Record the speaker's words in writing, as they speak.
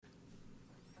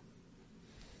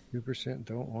2%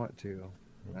 don't want to.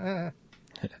 Why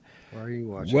are you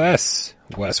watching? Wes,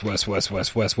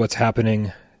 what's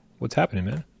happening? What's happening,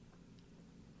 man?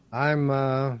 I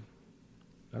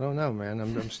don't know, man.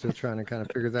 I'm still trying to kind of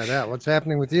figure that out. What's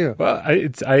happening with you? Well,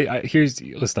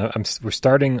 listen. We're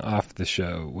starting off the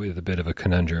show with a bit of a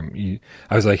conundrum.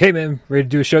 I was like, "Hey, man, ready to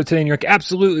do a show today?" And you're like,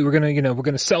 "Absolutely, we're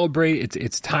gonna celebrate.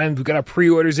 It's time. We got our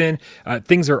pre-orders in.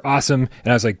 Things are awesome."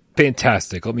 And I was like,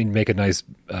 "Fantastic. Let me make a nice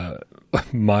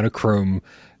monochrome."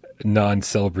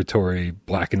 Non-celebratory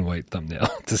black and white thumbnail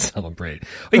to celebrate.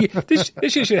 Like, this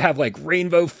should have like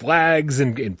rainbow flags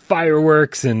and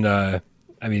fireworks and I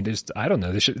don't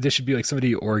know. This should be like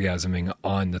somebody orgasming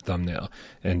on the thumbnail,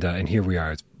 and here we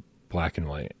are. It's black and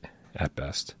white at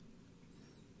best.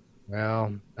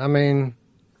 Well, I mean,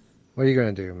 what are you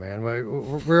going to do, man?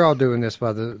 We're all doing this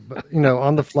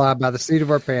on the fly, by the seat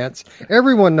of our pants.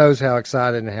 Everyone knows how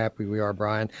excited and happy we are,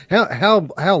 Brian.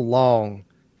 How long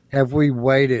have we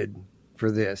waited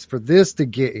for this to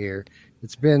get here?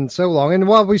 It's been so long. And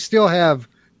while we still have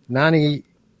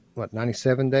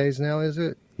 97 days now, is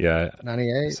it? Yeah.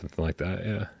 98? Something like that,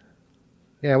 yeah.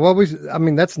 Yeah, well,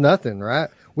 that's nothing, right?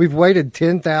 We've waited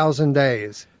 10,000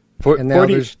 days.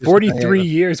 43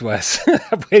 years, Wes.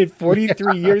 I've waited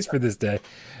 43 years for this day.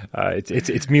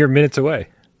 It's mere minutes away.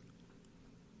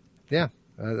 Yeah,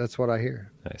 that's what I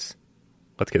hear. Nice.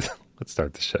 Let's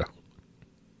start the show.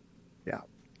 Yeah.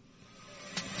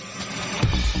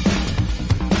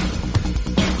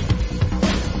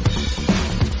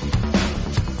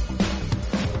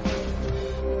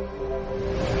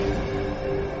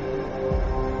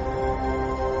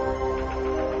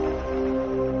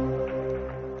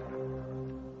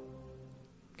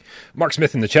 Mark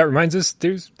Smith in the chat reminds us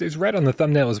there's red on the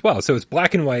thumbnail as well. So it's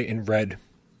black and white and red,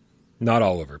 not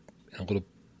all over. A little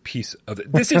piece of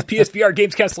it. This is PSVR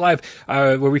Gamescast Live,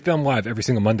 where we film live every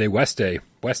single Monday, West Day,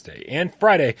 and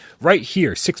Friday, right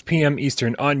here, 6 p.m.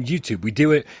 Eastern on YouTube. We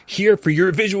do it here for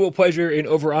your visual pleasure and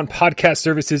over on podcast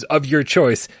services of your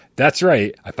choice. That's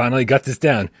right. I finally got this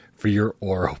down. For your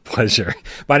oral pleasure.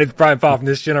 My name is Brian Paul from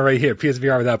this channel right here,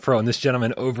 PSVR Without Pro, and this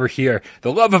gentleman over here,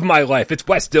 the love of my life, it's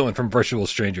Wes Dillon from Virtual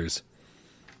Strangers.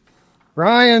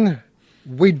 Brian,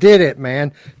 we did it,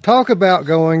 man. Talk about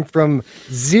going from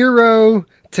zero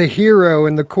to hero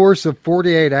in the course of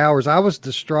 48 hours. I was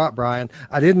distraught, Brian.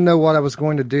 I didn't know what I was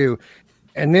going to do.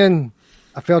 And then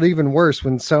I felt even worse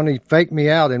when Sony faked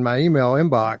me out in my email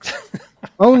inbox,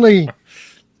 only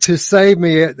to save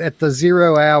me at the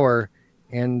 0 hour.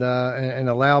 And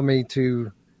allow me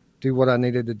to do what I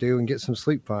needed to do and get some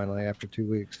sleep finally after 2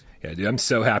 weeks. Yeah, dude, I'm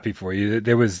so happy for you.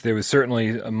 There was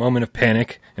certainly a moment of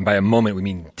panic, and by a moment we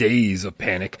mean days of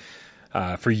panic,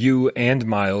 for you and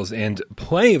Miles and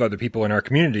plenty of other people in our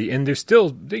community. And there's still,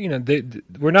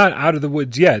 we're not out of the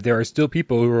woods yet. There are still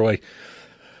people who are like,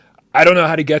 I don't know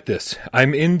how to get this.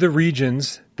 I'm in the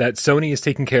regions that Sony is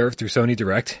taking care of through Sony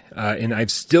Direct, and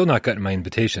I've still not gotten my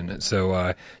invitation.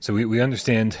 So we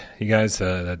understand, you guys,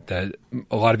 that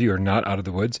a lot of you are not out of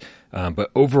the woods,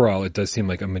 but overall it does seem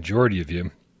like a majority of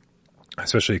you,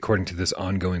 especially according to this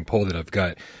ongoing poll that I've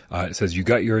got, it says you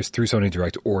got yours through Sony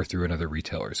Direct or through another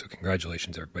retailer. So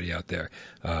congratulations, everybody out there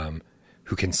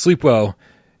who can sleep well.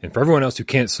 And for everyone else who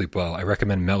can't sleep well, I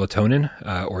recommend melatonin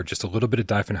or just a little bit of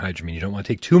diphenhydramine. You don't want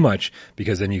to take too much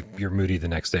because then you're moody the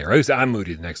next day. Or at least I'm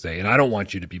moody the next day, and I don't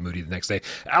want you to be moody the next day.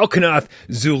 Alkanath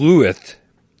Zuluith.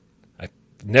 I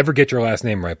never get your last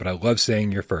name right, but I love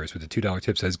saying your first. With the $2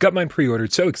 tip says, got mine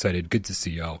pre-ordered. So excited. Good to see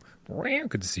y'all.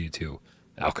 Good to see you too,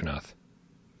 Alkanath.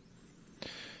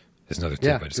 There's another tip.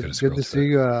 Yeah, I just got to scroll good to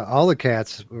see all the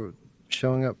cats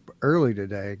showing up early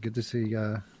today. Good to see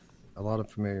a lot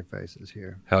of familiar faces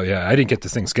here. Hell yeah. I didn't get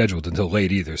this thing scheduled until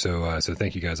late either. So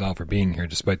thank you guys all for being here,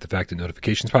 despite the fact that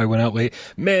notifications probably went out late.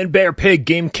 Man, Bear, Pig,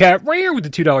 Game Cat, right here with the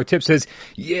 $2 tip says,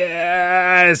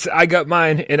 yes, I got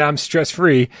mine and I'm stress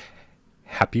free.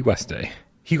 Happy West Day.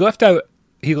 He left out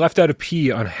a P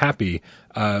on happy,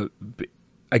 I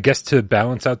guess to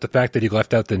balance out the fact that he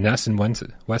left out the Ness and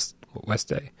West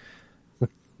Day.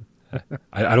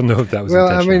 I don't know if that was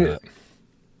intentional or not.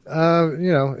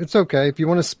 It's okay. If you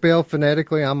want to spell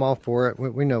phonetically, I'm all for it.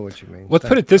 We know what you mean. Let's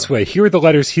put it this way. Here are the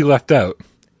letters he left out.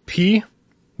 P,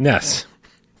 Ness.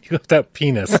 He left out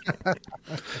penis.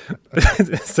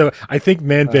 So I think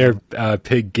Man, Bear,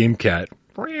 Pig, Game Cat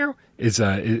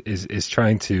is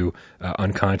trying to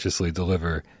unconsciously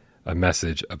deliver a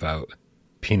message about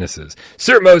penises.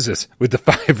 Sir Moses with the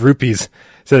 5 rupees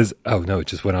says, oh no, it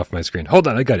just went off my screen. Hold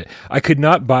on, I got it. I could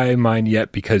not buy mine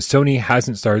yet because Sony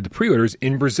hasn't started the pre-orders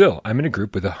in Brazil. I'm in a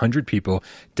group with 100 people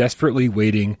desperately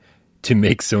waiting to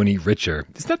make Sony richer.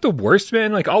 Isn't that the worst,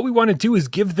 man? Like, all we want to do is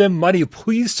give them money.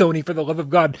 Please, Sony, for the love of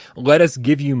God, let us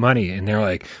give you money. And they're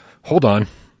like, hold on.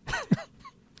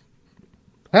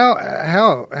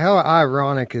 How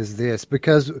ironic is this?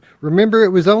 Because remember, it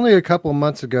was only a couple of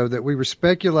months ago that we were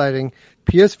speculating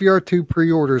PSVR 2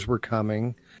 pre-orders were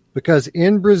coming because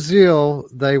in Brazil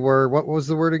they were, what was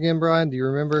the word again, Brian? Do you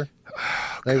remember?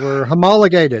 They were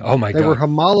homologated. Oh my God. They were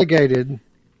homologated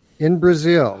in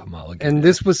Brazil. Homologated. And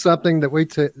this was something that we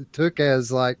took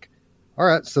as like, all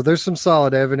right, so there's some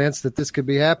solid evidence that this could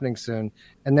be happening soon.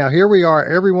 And now here we are.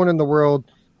 Everyone in the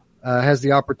world has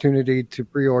the opportunity to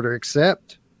pre-order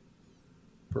except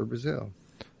for Brazil.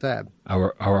 Tab.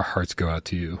 Our hearts go out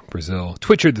to you, Brazil.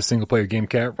 Twitcher, the single player game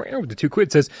cat, with the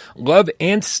 $2 says, love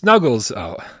and Snuggles.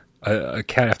 Oh, a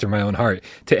cat after my own heart.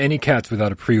 To any cats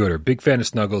without a pre-order. Big fan of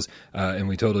Snuggles, and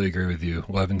we totally agree with you.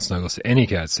 Love and Snuggles to any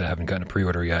cats that haven't gotten a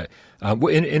pre-order yet.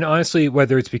 And honestly,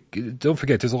 whether it's, don't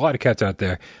forget, there's a lot of cats out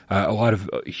there, a lot of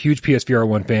huge PSVR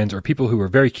 1 fans or people who are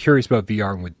very curious about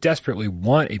VR and would desperately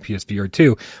want a PSVR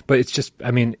 2, but it's just, I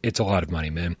mean, it's a lot of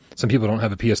money, man. Some people don't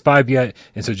have a PS5 yet,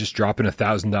 and so just dropping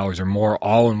 $1,000 or more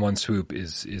all in one swoop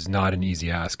is not an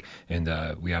easy ask, and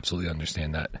we absolutely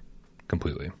understand that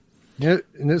completely. Yeah,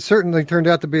 and it certainly turned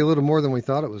out to be a little more than we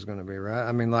thought it was going to be, right?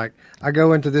 I mean, like, I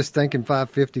go into this thinking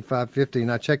 $550,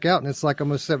 and I check out, and it's like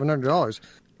almost $700.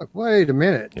 Like, wait a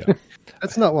minute. Yeah.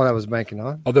 That's not what I was banking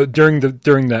on. Although during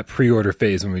that pre-order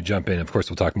phase when we jump in, of course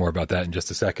we'll talk more about that in just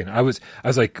a second. I was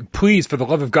like, please, for the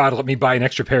love of God, let me buy an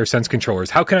extra pair of Sense controllers.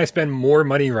 How can I spend more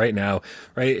money right now?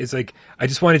 Right? It's like I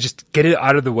just want to just get it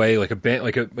out of the way, like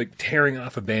like tearing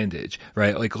off a bandage.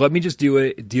 Right? Like let me just do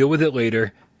it, deal with it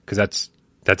later, because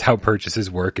that's how purchases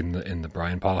work in the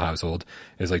Brian Paul household.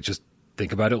 Is like just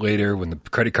think about it later when the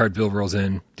credit card bill rolls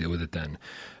in, deal with it then.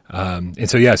 And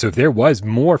so if there was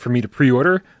more for me to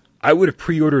pre-order, I would have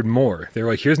pre-ordered more. They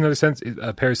were like, here's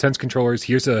a pair of Sense controllers.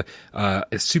 Here's a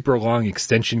super long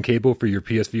extension cable for your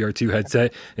PSVR 2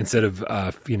 headset. Instead of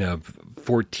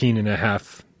 14 and a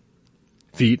half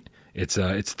feet, it's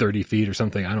 30 feet or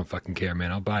something. I don't fucking care,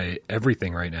 man. I'll buy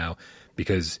everything right now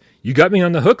because you got me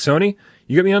on the hook, Sony.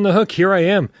 You got me on the hook. Here I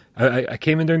am. I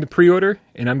came in during the pre-order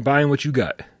and I'm buying what you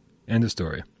got. End of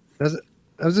story.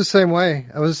 I was the same way.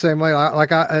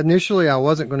 Initially, I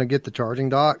wasn't going to get the charging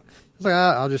dock. I was like,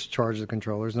 I'll just charge the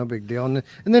controllers, no big deal. And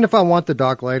then if I want the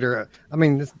dock later, I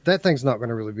mean, that thing's not going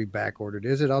to really be back ordered,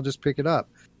 is it? I'll just pick it up.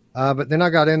 But then I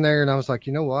got in there and I was like,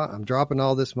 you know what? I'm dropping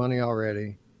all this money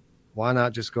already. Why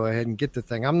not just go ahead and get the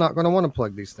thing? I'm not going to want to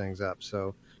plug these things up.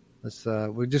 So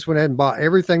we just went ahead and bought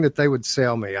everything that they would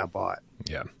sell me. I bought.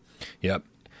 Yeah. Yep.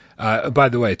 By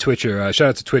the way, Twitcher, shout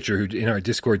out to Twitcher, who in our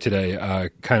Discord today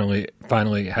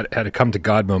finally had a come to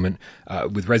God moment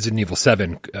with Resident Evil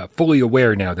 7, fully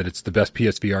aware now that it's the best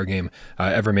PSVR game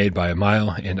ever made by a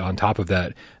mile, and on top of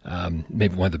that,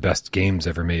 maybe one of the best games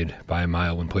ever made by a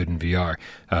mile when played in VR.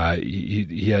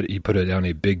 He put down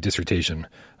a big dissertation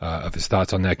of his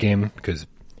thoughts on that game, because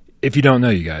if you don't know,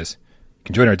 you guys, you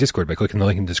can join our Discord by clicking the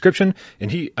link in the description. And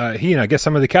he and I guess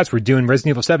some of the cats were doing Resident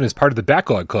Evil 7 as part of the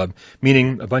backlog club,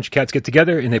 meaning a bunch of cats get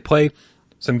together and they play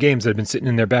some games that have been sitting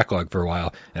in their backlog for a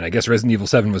while. And I guess Resident Evil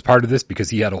 7 was part of this because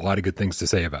he had a lot of good things to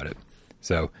say about it.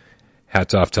 So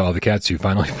hats off to all the cats who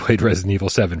finally played Resident Evil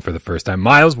 7 for the first time.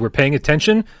 Miles, we're paying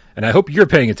attention, and I hope you're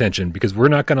paying attention because we're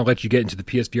not going to let you get into the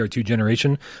PSVR 2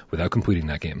 generation without completing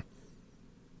that game.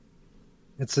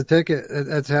 It's the ticket.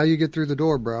 That's how you get through the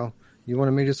door, bro. You want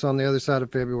to meet us on the other side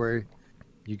of February.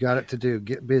 You got it to do.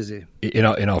 Get busy. In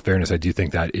all fairness, I do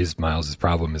think that is Miles'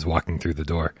 problem, is walking through the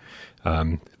door. As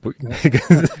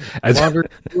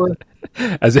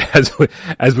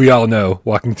we all know,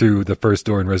 walking through the first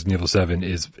door in Resident Evil 7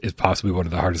 is possibly one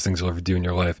of the hardest things you'll ever do in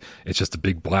your life. It's just a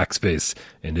big black space,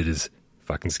 and it is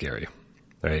fucking scary.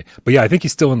 Right. But yeah, I think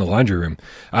he's still in the laundry room.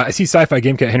 I see Sci-Fi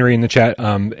Game Cat Henry in the chat.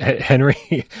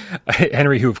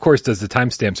 Henry, who of course does the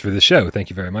timestamps for the show.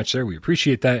 Thank you very much, sir. We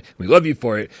appreciate that. We love you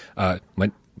for it.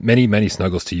 Many, many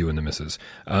snuggles to you and the missus.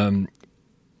 I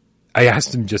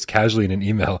asked him just casually in an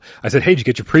email. I said, hey, did you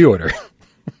get your pre-order?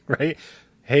 Right?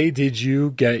 Hey, did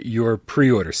you get your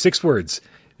pre-order? 6 words.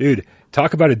 Dude,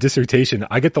 talk about a dissertation.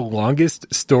 I get the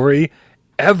longest story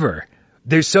ever.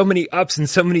 There's so many ups and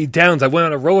so many downs. I went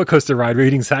on a roller coaster ride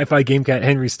reading Sci-Fi Game Cat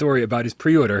Henry's story about his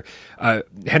pre-order.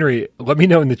 Henry, let me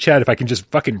know in the chat if I can just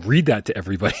fucking read that to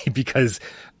everybody, because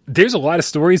there's a lot of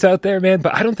stories out there, man,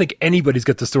 but I don't think anybody's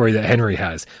got the story that Henry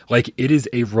has. Like, it is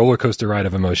a roller coaster ride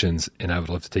of emotions, and I would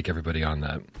love to take everybody on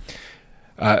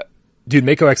that. Dude,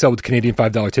 Mako XL with the Canadian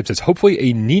 $5 tip says, hopefully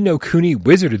a Ni no Kuni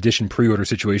Wizard Edition pre-order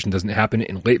situation doesn't happen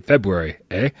in late February,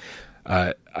 eh?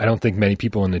 I don't think many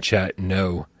people in the chat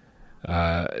know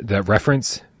that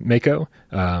reference Mako.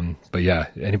 But yeah,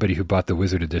 anybody who bought the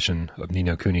Wizard edition of Ni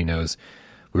no Kuni knows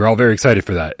we were all very excited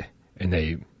for that. And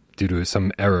they, due to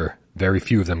some error, very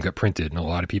few of them got printed, and a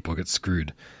lot of people got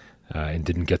screwed and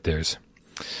didn't get theirs.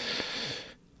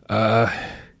 Do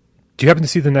you happen to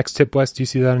see the next tip, Wes? Do you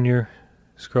see that on your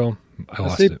scroll? I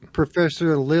lost it.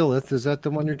 Professor Lilith, is that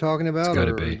the one you're talking about? It's got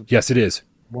to be. Yes, it is.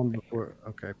 One before.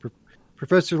 Okay.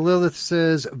 Professor Lilith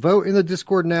says, vote in the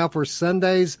Discord now for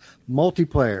Sunday's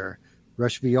multiplayer.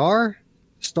 Rush VR,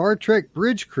 Star Trek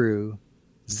Bridge Crew,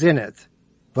 Zenith.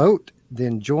 Vote,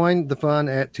 then join the fun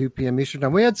at 2 p.m. Eastern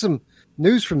Time. We had some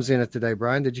news from Zenith today,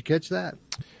 Brian. Did you catch that?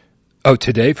 Oh,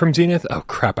 today from Zenith? Oh,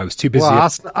 crap. I was too busy.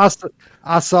 Well,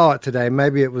 I saw it today.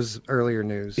 Maybe it was earlier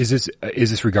news. Is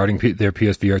this regarding their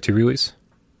PSVR 2 release?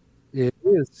 It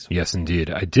is. Yes,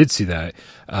 indeed. I did see that,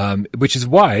 which is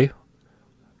why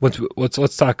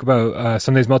let's talk about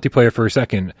Sunday's multiplayer for a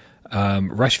second.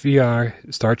 Rush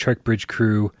VR, Star Trek Bridge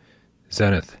Crew,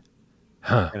 Zenith.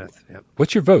 Huh. Zenith, yep.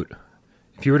 What's your vote?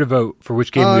 If you were to vote for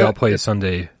which game we all play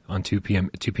Sunday on 2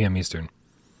 p.m. Eastern.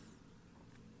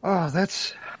 Oh,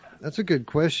 that's a good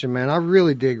question, man. I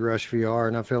really dig Rush VR,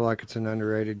 and I feel like it's an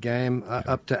underrated game.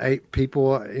 Up to 8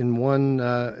 people in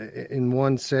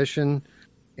one session,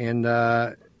 and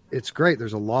it's great.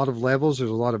 There's a lot of levels.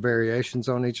 There's a lot of variations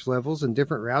on each levels and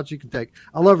different routes you can take.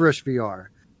 I love Rush VR.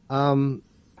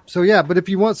 So yeah, but if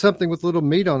you want something with a little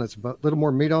meat on its, little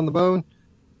more meat on the bone,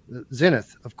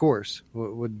 Zenith, of course,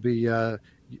 would be.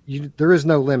 There is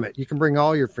no limit. You can bring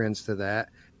all your friends to that,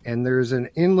 and there's an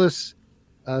endless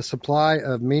supply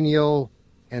of menial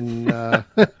and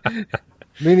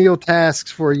menial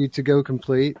tasks for you to go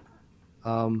complete.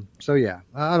 So yeah,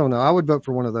 I don't know. I would vote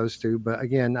for one of those two, but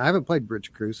again, I haven't played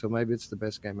Bridge Crew, so maybe it's the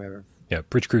best game ever. Yeah,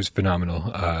 Bridge Crew is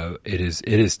phenomenal. It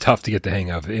is tough to get the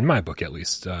hang of, in my book at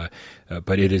least.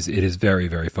 But it is very,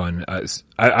 very fun.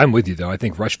 I'm with you though. I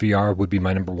think Rush VR would be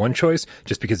my number one choice,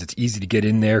 just because it's easy to get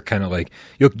in there. Kind of like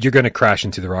you're going to crash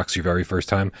into the rocks your very first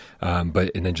time, and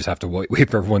then just have to wait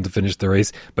for everyone to finish the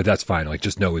race. But that's fine. Like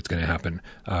just know it's going to happen.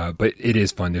 But it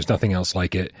is fun. There's nothing else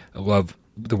like it. I love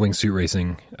the wingsuit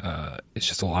racing. It's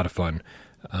just a lot of fun.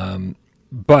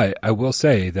 But I will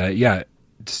say that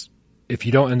if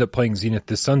you don't end up playing Zenith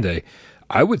this Sunday,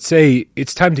 I would say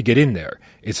it's time to get in there.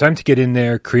 It's time to get in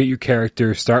there, create your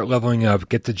character, start leveling up,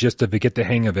 get the gist of it, get the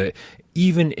hang of it,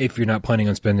 even if you're not planning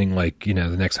on spending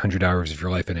the next 100 hours of your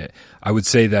life in it. I would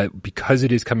say that because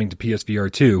it is coming to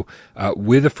PSVR 2,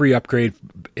 with a free upgrade,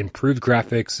 improved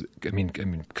graphics,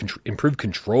 improved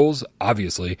controls,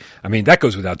 obviously. I mean, that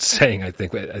goes without saying, I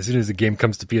think. As soon as the game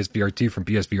comes to PSVR 2 from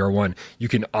PSVR 1, you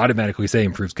can automatically say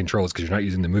improved controls because you're not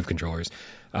using the Move controllers.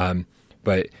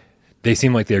 But they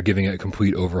seem like they're giving it a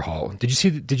complete overhaul. Did you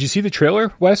see the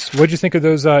trailer, Wes? What did you think of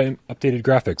those updated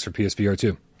graphics for PSVR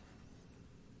 2?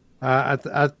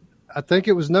 I think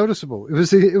it was noticeable. It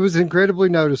was incredibly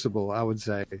noticeable, I would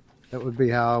say. That would be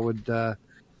how I would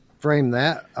frame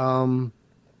that.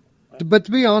 But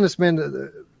to be honest, man,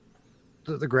 the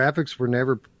graphics were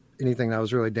never anything that I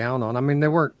was really down on. I mean, they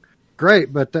weren't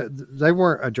great, but they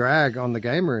weren't a drag on the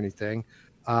game or anything.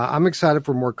 I'm excited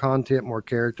for more content, more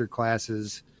character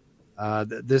classes.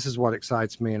 This is what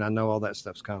excites me, and I know all that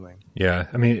stuff's coming. Yeah,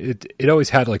 I mean, it always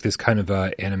had like this kind of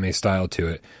anime style to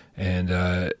it,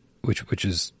 and which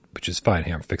is fine.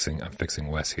 Here, I'm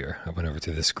fixing Wes here. I went over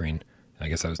to this screen. I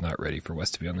guess I was not ready for Wes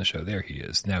to be on the show. There he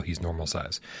is. Now he's normal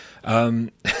size. So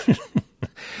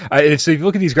if you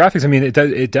look at these graphics, I mean,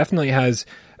 it definitely has.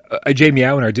 Jay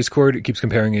Meow in our Discord keeps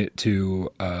comparing it to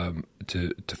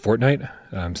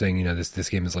Fortnite, saying this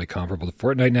game is like comparable to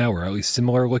Fortnite now, or at least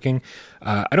similar looking.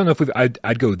 I don't know if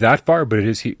I'd go that far, but it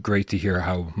is great to hear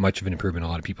how much of an improvement a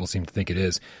lot of people seem to think it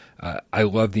is. I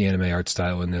love the anime art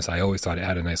style in this. I always thought it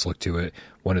had a nice look to it.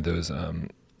 One of those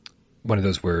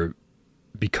where,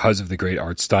 because of the great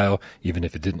art style, even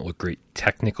if it didn't look great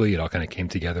technically, it all kind of came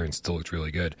together and still looked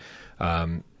really good.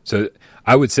 So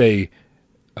I would say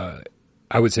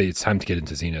it's time to get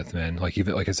into Zenith, man. Like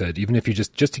I said, even if you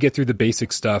just to get through the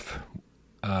basic stuff,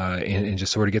 and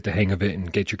just sort of get the hang of it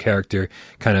and get your character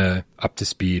kind of up to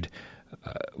speed,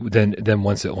 then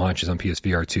once it launches on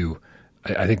PSVR 2,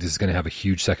 I think this is going to have a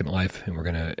huge second life, and I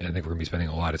think we're going to be spending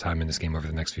a lot of time in this game over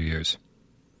the next few years.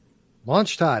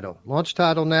 Launch title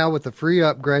now with the free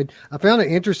upgrade. I found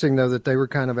it interesting though that they were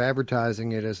kind of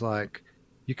advertising it as like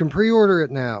you can pre-order it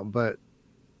now, but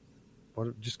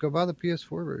just go buy the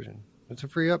PS4 version. It's a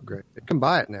free upgrade. You can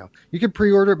buy it now. You could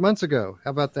pre-order it months ago.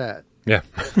 How about that? Yeah,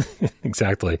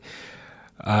 exactly.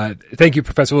 Thank you,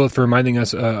 Professor Willett, for reminding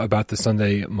us about the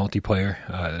Sunday multiplayer.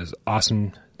 It was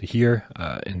awesome to hear,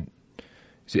 and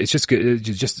it's just good.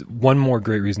 It's just one more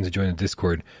great reason to join the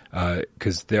Discord,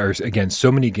 because there are, again,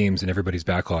 so many games in everybody's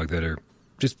backlog that have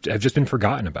just been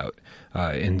forgotten about,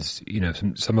 and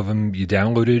some of them you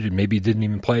downloaded and maybe you didn't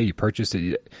even play. You purchased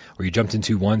it, or you jumped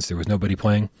into once, there was nobody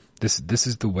playing. This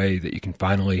is the way that you can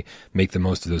finally make the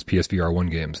most of those PSVR 1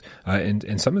 games,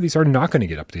 and some of these are not going to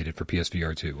get updated for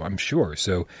PSVR 2, I'm sure.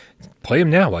 So play them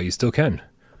now while you still can.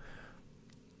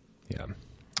 Yeah.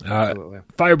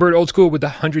 Firebird Old School with the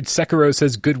 100 Sekiro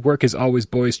says, "Good work as always,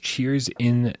 boys. Cheers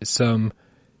in some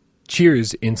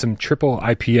triple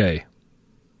IPA."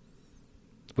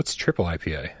 What's triple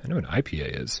IPA? I know what an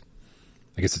IPA is.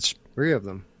 I guess it's 3 of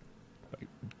them.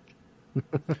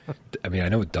 I mean, I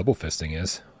know what double fisting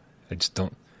is. I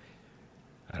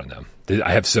don't know.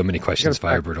 I have so many questions,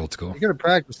 Firebird Old School. You got to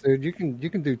practice, dude. You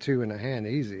can do 2 in a hand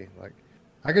easy. Like,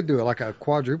 I could do it like a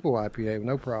quadruple IPA,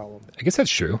 no problem. I guess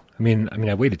that's true. I mean,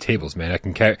 I waited tables, man. I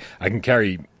can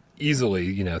carry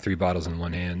easily, 3 bottles in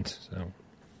one hand. So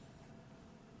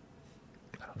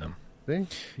I don't know. See,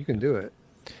 you can do it.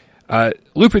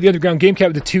 Looper, the Underground Game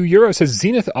Cat with the €2 says,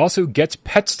 "Zenith also gets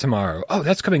pets tomorrow." Oh,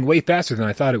 that's coming way faster than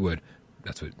I thought it would.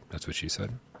 That's what she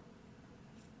said.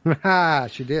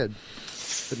 She did,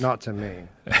 but not to me.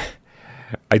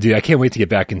 I do. I can't wait to get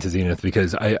back into Zenith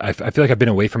because I feel like I've been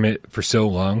away from it for so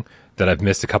long that I've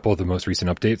missed a couple of the most recent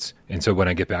updates. And so when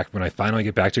I finally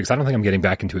get back to it, because I don't think I'm getting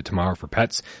back into it tomorrow for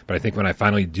pets, but I think when I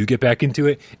finally do get back into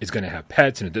it, it's going to have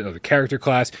pets and another character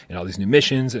class and all these new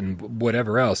missions and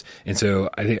whatever else. And so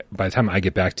I think by the time I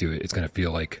get back to it, it's going to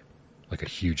feel like a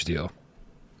huge deal.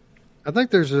 I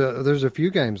think there's a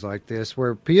few games like this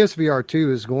where PSVR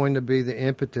 2 is going to be the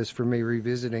impetus for me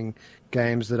revisiting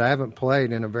games that I haven't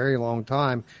played in a very long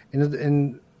time,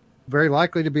 and very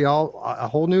likely to be a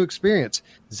whole new experience.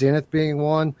 Zenith being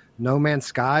one, No Man's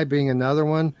Sky being another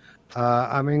one.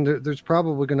 There's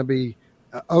probably going to be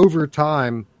over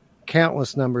time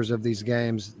countless numbers of these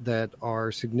games that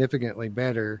are significantly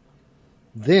better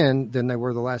than they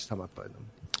were the last time I played them.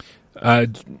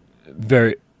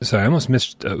 Sorry, I almost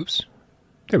missed. Oops.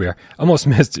 There we are. Almost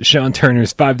missed Sean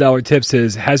Turner's $5 tip.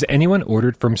 Says, "Has anyone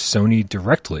ordered from Sony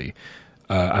directly?"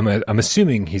 I'm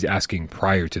assuming he's asking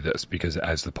prior to this because,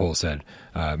 as the poll said,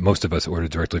 most of us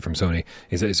ordered directly from Sony.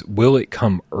 He says, "Will it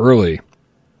come early?"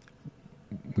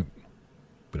 We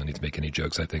don't need to make any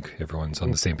jokes. I think everyone's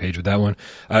on the same page with that one.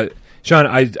 Sean,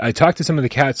 I talked to some of the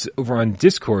cats over on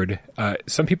Discord.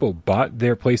 Some people bought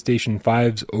their PlayStation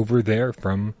 5s over there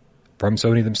from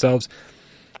Sony themselves.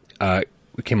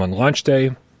 It came on launch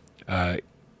day.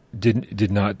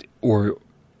 Did not, or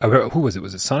who was it?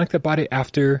 Was it Sonic that bought it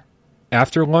after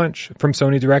launch from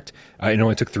Sony Direct? It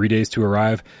only took 3 days to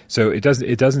arrive, so it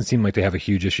doesn't seem like they have a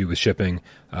huge issue with shipping.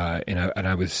 And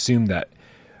I would assume that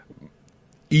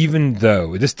even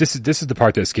though this is the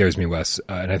part that scares me, Wes,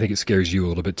 and I think it scares you a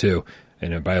little bit too.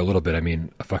 And by a little bit, I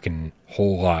mean a fucking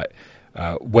whole lot.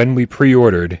 When we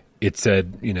pre-ordered, it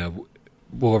said,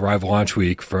 will arrive launch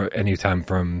week for any time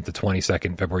from the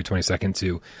February 22nd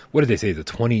to, what did they say, the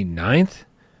 29th?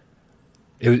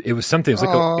 It was something. It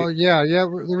was yeah. There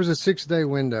was a 6-day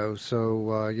window.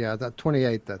 So, that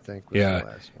 28th, I think, was the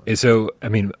last one. And so,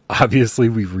 obviously,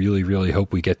 we really, really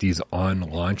hope we get these on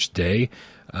launch day.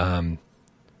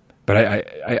 But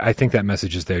I think that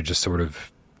message is there just sort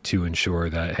of to ensure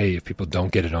that, hey, if people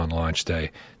don't get it on launch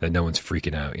day, that no one's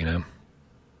freaking out,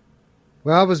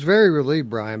 Well, I was very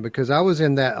relieved, Brian, because I was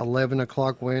in that 11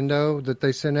 o'clock window that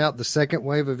they sent out, the second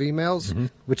wave of emails,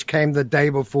 which came the day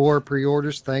before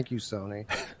pre-orders. Thank you, Sony.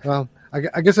 Well,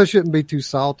 I guess I shouldn't be too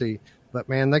salty, but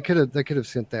man, they could have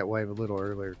sent that wave a little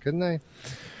earlier, couldn't they?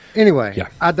 Anyway, yeah.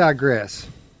 I digress.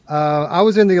 I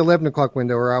was in the 11 o'clock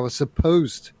window, or I was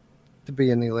supposed to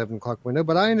be in the 11 o'clock window,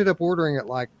 but I ended up ordering it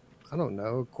like, I don't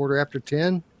know,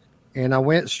 10:15, and I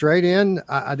went straight in.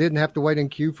 I didn't have to wait in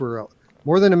queue for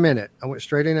more than a minute. I went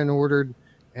straight in and ordered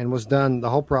and was done. The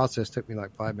whole process took me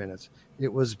like 5 minutes.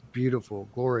 It was beautiful,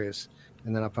 glorious.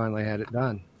 And then I finally had it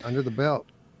done under the belt.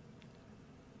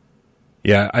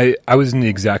 Yeah, I was in the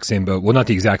exact same boat. Well, not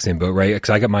the exact same boat, right? Because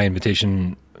I got my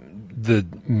invitation the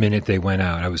minute they went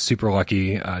out. I was super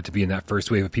lucky to be in that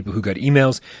first wave of people who got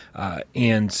emails.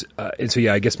 And so,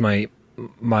 yeah, I guess the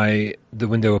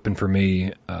window opened for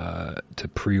me to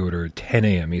pre-order 10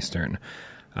 a.m. Eastern.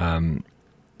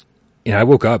 I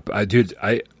woke up, I've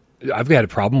had a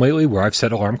problem lately where I've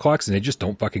set alarm clocks and they just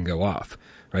don't fucking go off,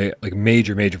 right? Like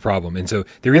major problem. And so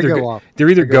they're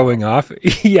either going off.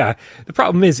 Yeah. The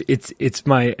problem is it's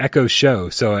my Echo Show.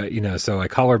 So, so I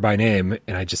call her by name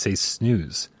and I just say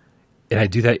snooze, and I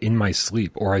do that in my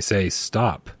sleep, or I say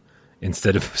stop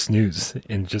instead of snooze,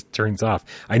 and it just turns off.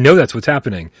 I know that's what's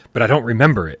happening, but I don't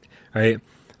remember it. Right.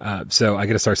 So I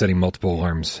got to start setting multiple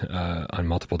alarms on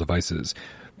multiple devices.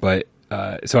 But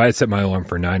so I had set my alarm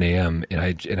for 9 a.m. and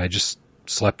I just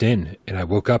slept in, and I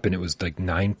woke up and it was like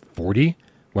 9:40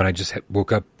 when I just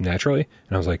woke up naturally,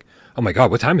 and I was like, oh my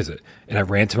God, what time is it? And I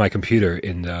ran to my computer,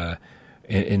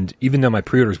 and even though my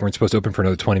pre-orders weren't supposed to open for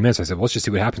another 20 minutes, I said, well, let's just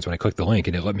see what happens when I click the link,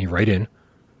 and it let me right in.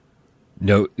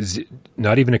 No,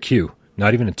 not even a queue,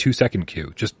 not even a 2-second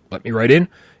queue. Just let me right in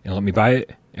and let me buy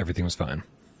it. Everything was fine.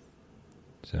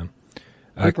 So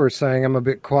people are saying I'm a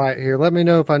bit quiet here. Let me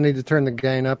know if I need to turn the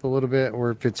gain up a little bit,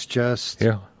 or if it's just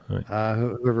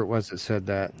whoever it was that said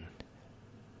that.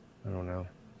 I don't know.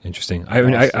 Interesting. I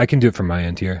mean, I can do it from my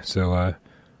end here. So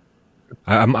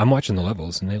I'm watching the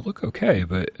levels, and they look okay,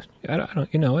 but I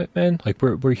don't. You know it, man. Like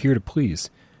we're here to please.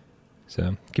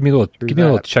 So give me a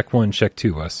little check 1, check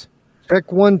 2, Wes.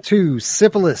 Check 1, 2,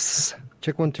 syphilis.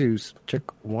 Check 1, 2, check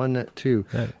 1, 2.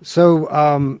 Right.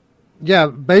 So yeah,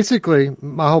 basically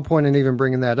my whole point in even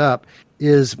bringing that up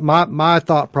is my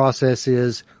thought process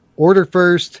is order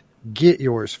first, get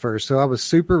yours first. So I was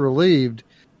super relieved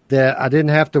that I didn't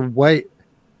have to wait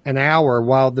an hour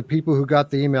while the people who got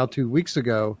the email 2 weeks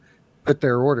ago put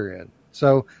their order in.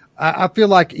 So I feel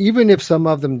like even if some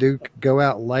of them do go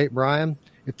out late, Brian,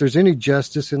 if there's any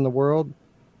justice in the world,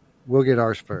 we'll get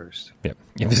ours first. Yeah.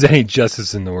 If there's any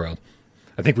justice in the world,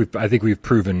 I think we've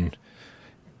proven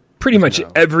pretty much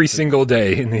every single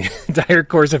day in the entire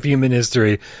course of human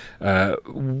history,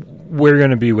 we're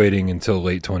going to be waiting until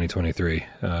late 2023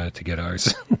 to get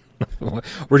ours.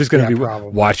 We're just going to be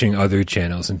watching other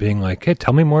channels and being like, hey,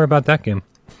 tell me more about that game.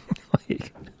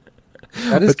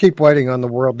 I just keep waiting on the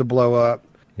world to blow up.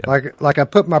 Yeah. Like I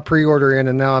put my pre-order in,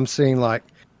 and now I'm seeing like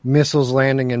missiles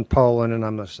landing in Poland, and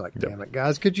I'm just like, damn it,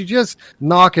 guys, could you just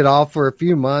knock it off for a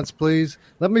few months, please?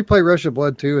 Let me play Rush of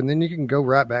Blood 2, and then you can go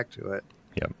right back to it.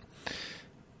 Yep.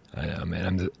 I know, man.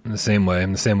 I'm the same way.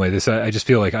 I just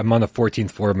feel like I'm on the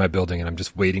 14th floor of my building, and I'm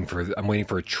waiting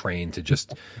for a train to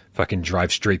just fucking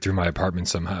drive straight through my apartment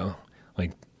somehow.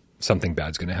 Like something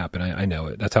bad's going to happen. I know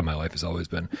it. That's how my life has always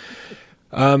been.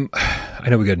 I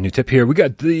know we got a new tip here. We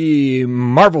got the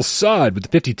Marvel Sod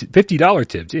with the $50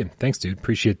 tip. Yeah, thanks, dude.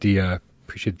 Appreciate the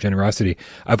generosity.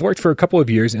 I've worked for a couple of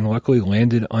years and luckily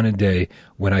landed on a day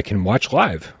when I can watch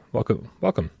live.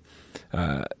 Welcome.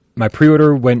 My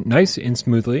pre-order went nice and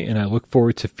smoothly, and I look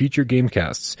forward to future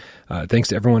gamecasts. Thanks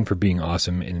to everyone for being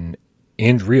awesome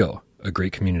and real. A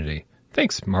great community.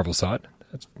 Thanks, Marvel Sod.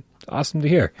 That's awesome to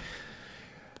hear.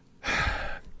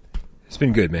 It's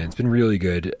been good, man. It's been really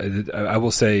good. I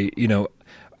will say,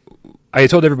 I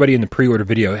told everybody in the pre-order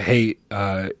video, hey,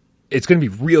 it's going to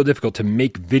be real difficult to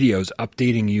make videos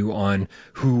updating you on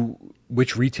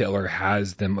which retailer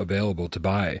has them available to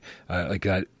buy. Like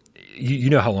that, you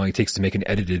know how long it takes to make an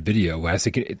edited video. Wes,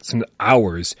 it's some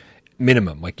hours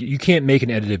minimum. Like you can't make an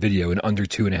edited video in under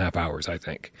 2.5 hours, I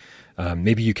think.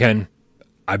 Maybe you can.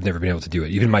 I've never been able to do it.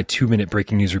 Even my 2-minute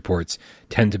breaking news reports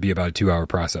tend to be about a 2-hour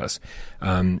process.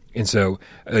 And so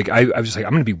like, I was just like,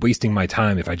 I'm going to be wasting my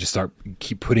time if I just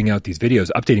keep putting out these videos,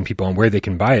 updating people on where they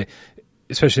can buy it,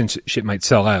 especially when shit might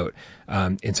sell out.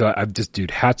 And so I've just,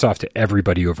 dude, hats off to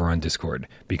everybody over on Discord,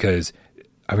 because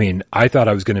I mean, I thought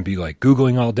I was going to be like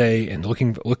Googling all day and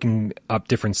looking up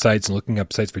different sites and looking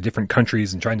up sites for different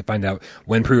countries and trying to find out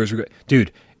when pre-orders were good.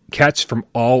 Dude, cats from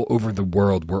all over the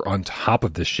world were on top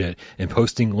of this shit and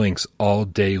posting links all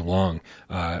day long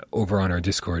over on our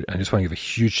Discord. I just want to give a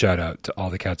huge shout out to all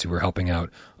the cats who were helping out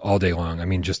all day long. I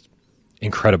mean, just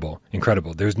incredible.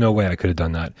 There's no way I could have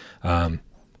done that.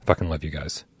 Fucking love you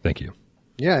guys. Thank you.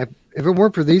 Yeah, if it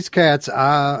weren't for these cats,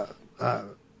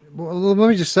 well, let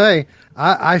me just say,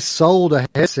 I sold a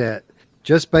headset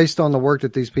just based on the work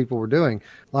that these people were doing.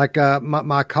 Like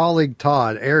my colleague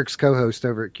Todd, Eric's co-host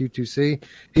over at Q2C,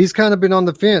 he's kind of been on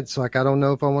the fence. Like, I don't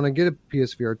know if I want to get a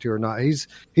PSVR 2 or not.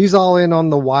 He's all in on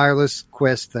the wireless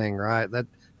Quest thing, right?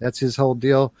 That's his whole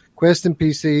deal. Quest and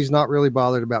PC, he's not really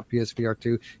bothered about PSVR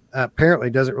 2. Apparently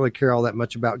doesn't really care all that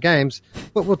much about games,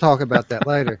 but we'll talk about that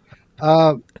later.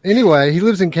 Anyway, he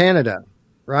lives in Canada,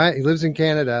 right? He lives in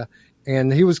Canada,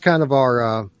 and he was kind of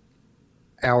our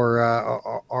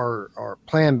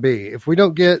plan B. If we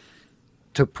don't get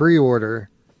to pre-order,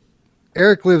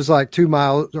 Eric lives like 2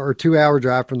 miles or 2-hour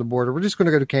drive from the border. We're just going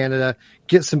to go to Canada,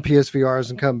 get some PSVRs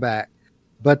and come back.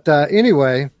 But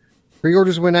anyway,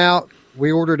 pre-orders went out.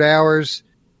 We ordered ours.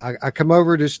 I come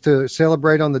over just to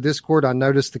celebrate on the Discord. I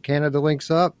noticed the Canada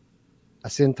link's up. I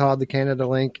send Todd the Canada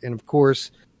link, and of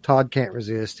course, Todd can't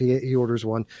resist. He orders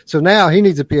one. So now he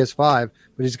needs a PS5,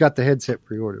 but he's got the headset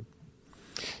pre-ordered.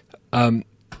 So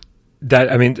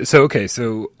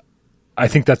I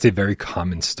think that's a very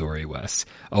common story, Wes.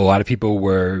 A lot of people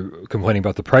were complaining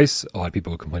about the price. A lot of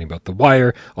people were complaining about the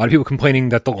wire. A lot of people complaining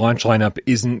that the launch lineup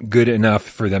isn't good enough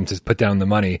for them to put down the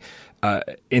money.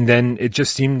 And then it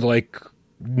just seemed like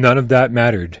none of that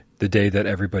mattered the day that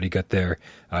everybody got their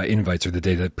invites or the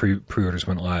day that pre-orders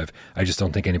went live. I just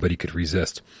don't think anybody could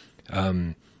resist. I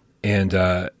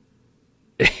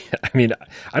mean,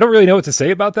 I don't really know what to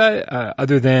say about that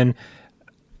other than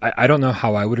I don't know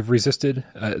how I would have resisted.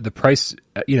 The price,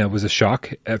 was a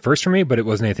shock at first for me, but it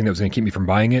wasn't anything that was going to keep me from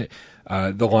buying it.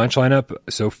 The launch lineup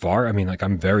so far, I mean, like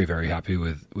I'm very, very happy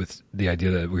with the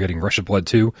idea that we're getting Rush of Blood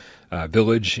 2,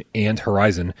 Village, and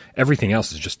Horizon. Everything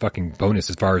else is just fucking bonus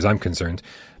as far as I'm concerned.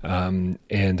 So I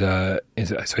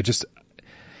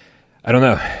don't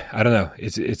know.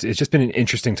 It's just been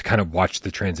interesting to kind of watch the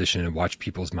transition and watch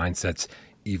people's mindsets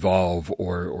evolve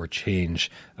or change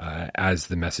as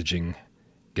the messaging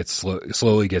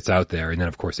slowly gets out there, and then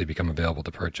of course they become available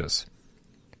to purchase.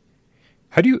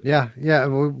 How do you? Yeah.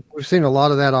 We've seen a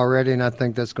lot of that already, and I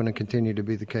think that's going to continue to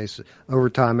be the case over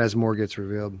time as more gets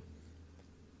revealed.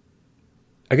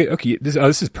 Okay.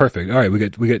 This is perfect. All right, we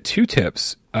got 2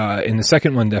 tips, and the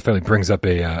second one definitely brings up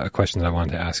a question that I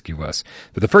wanted to ask you, Wes.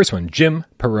 But the first one, Jim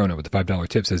Perona with the $5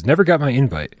 tip says, "Never got my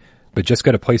invite, but just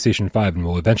got a PlayStation 5 and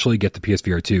will eventually get the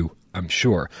PSVR 2. I'm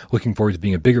sure. Looking forward to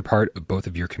being a bigger part of both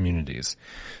of your communities."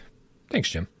 Thanks,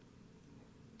 Jim.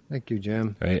 Thank you,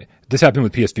 Jim. Right. This happened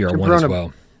with PSVR 1 as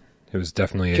well. It was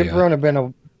definitely Jim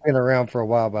Perona been around for a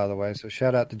while, by the way. So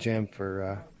shout out to Jim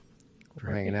for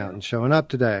hanging out and showing up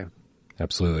today.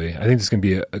 Absolutely. I think this is going to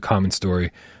be a common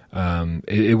story.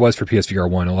 It was for PSVR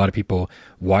 1. A lot of people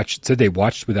said they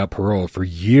watched without parole for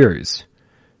years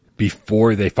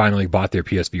before they finally bought their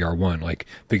PSVR 1, like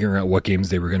figuring out what games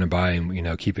they were going to buy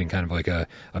and, keeping kind of like a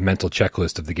mental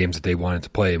checklist of the games that they wanted to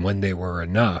play. And when they were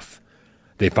enough,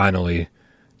 they finally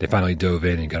dove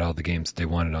in and got all the games that they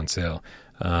wanted on sale.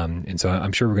 And so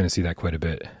I'm sure we're going to see that quite a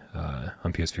bit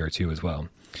on PSVR 2 as well.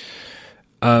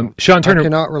 Sean Turner. I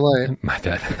cannot relate. My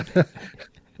bad. I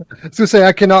was going to say,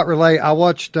 I cannot relate. I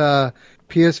watched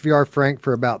PSVR Frank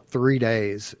for about 3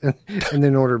 days and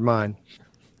then ordered mine.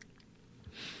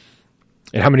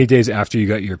 And how many days after you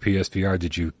got your PSVR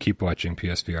did you keep watching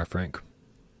PSVR Frank?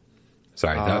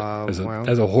 Sorry, that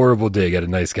was a horrible dig at a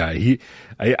nice guy.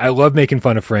 I love making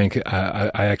fun of Frank.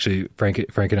 I actually, Frank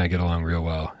and I get along real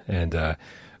well. And,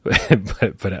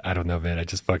 but I don't know, man. I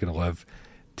just fucking love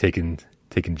taking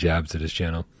jabs at his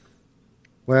channel.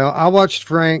 Well, I watched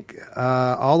Frank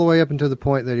all the way up until the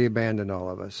point that he abandoned all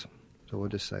of us. So we'll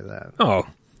just say that. Oh.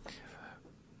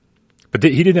 But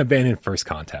he didn't abandon First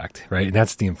Contact, right? And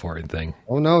that's the important thing.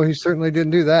 Oh, no, he certainly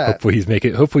didn't do that. Hopefully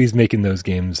he's making those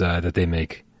games that they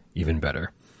make even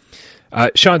better.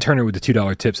 Sean Turner with the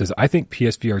 $2 tip says, "I think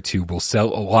PSVR 2 will sell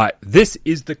a lot." This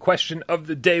is the question of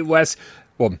the day, Wes.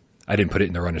 Well, I didn't put it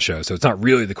in the run of show, so it's not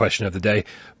really the question of the day.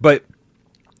 But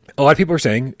a lot of people are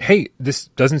saying, hey, this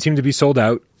doesn't seem to be sold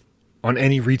out on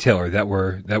any retailer that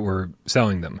we're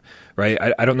selling them, right?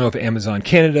 I don't know if Amazon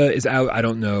Canada is out. I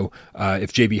don't know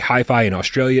if JB Hi-Fi in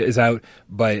Australia is out.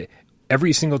 But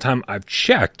every single time I've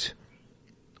checked,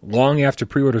 long after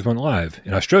pre-orders went live,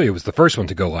 and Australia was the first one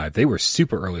to go live. They were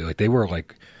super early. Like they were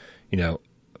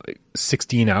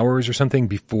 16 hours or something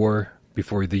before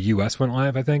the US went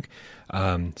live, I think.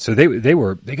 So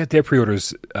they got their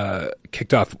pre-orders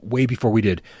kicked off way before we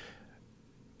did.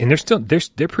 And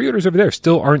their pre-orders over there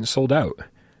still aren't sold out.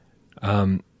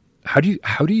 How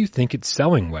do you think it's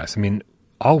selling, Wes? I mean,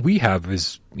 all we have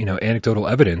is, anecdotal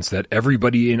evidence that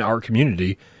everybody in our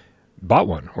community bought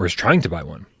one or is trying to buy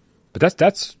one. But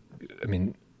that's I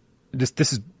mean, this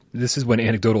is when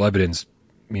anecdotal evidence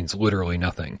means literally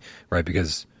nothing, right?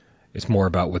 Because it's more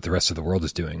about what the rest of the world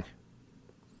is doing.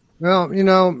 Well,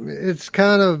 it's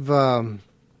kind of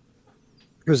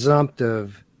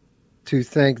presumptive to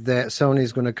think that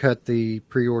Sony's going to cut the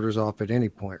pre-orders off at any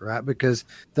point, right? Because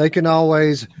they can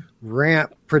always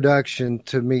ramp production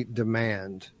to meet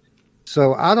demand.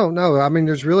 So I don't know. I mean,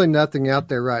 there's really nothing out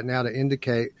there right now to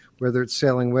indicate whether it's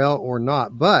selling well or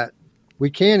not. But we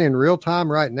can, in real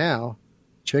time right now,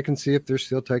 check and see if they're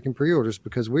still taking pre-orders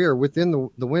because we are within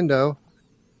the window.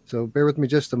 So bear with me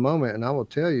just a moment, and I will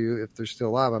tell you if they're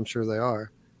still live. I'm sure they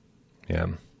are. Yeah.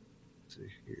 Let's see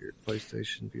here.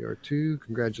 PlayStation VR 2.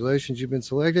 Congratulations, you've been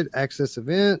selected. Access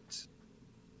event.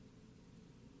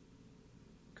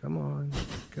 Come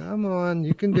on.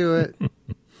 You can do it.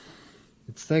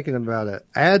 It's thinking about it.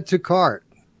 Add to cart.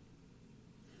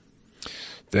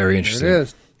 Very interesting. There it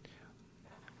is.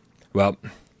 Well,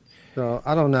 so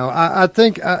I don't know. I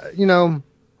think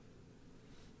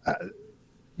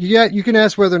you can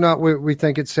ask whether or not we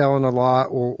think it's selling a lot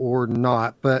or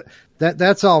not, but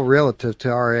that's all relative to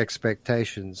our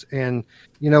expectations. And,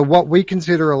 what we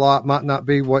consider a lot might not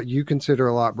be what you consider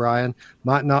a lot, Brian,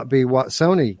 might not be what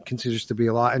Sony considers to be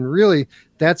a lot. And really,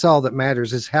 that's all that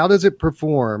matters is how does it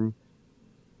perform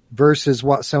versus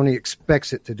what Sony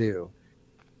expects it to do.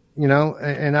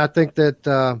 And I think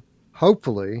that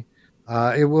hopefully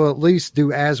it will at least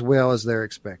do as well as they're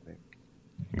expecting.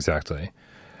 Exactly.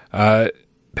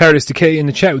 Paradise Decay in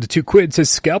the chat with the £2 says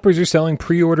scalpers are selling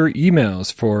pre-order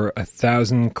emails for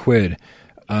 1,000 quid.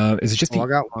 Is it just I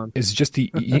got one. Is it just the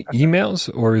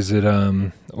emails, or is it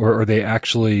or are they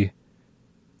actually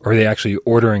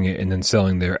ordering it and then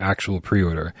selling their actual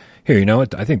pre-order? Here, you know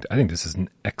what? I think this is an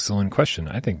excellent question.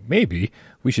 I think maybe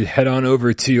we should head on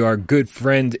over to our good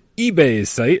friend eBay's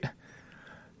site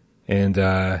and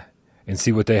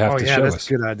see what they have to show us. That's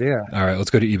a good idea. All right, let's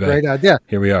go to eBay. Great idea.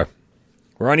 Here we are.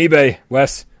 We're on eBay,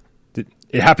 Wes.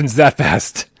 It happens that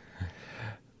fast.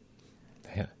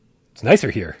 Yeah. It's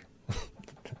nicer here.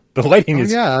 The lighting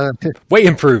is way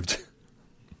improved.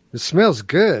 It smells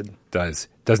good.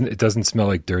 It doesn't smell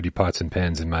like dirty pots and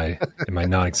pans in my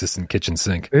non-existent kitchen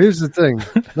sink. Here's the thing.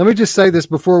 Let me just say this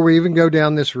before we even go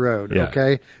down this road,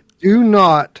 okay? Do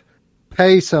not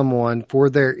pay someone for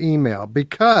their email,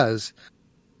 because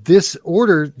this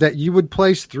order that you would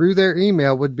place through their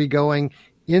email would be going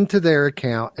into their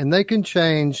account, and they can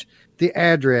change the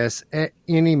address at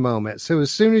any moment. So as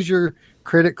soon as your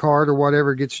credit card or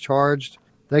whatever gets charged,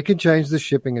 they can change the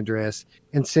shipping address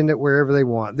and send it wherever they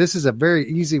want. This is a very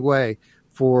easy way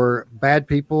for bad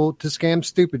people to scam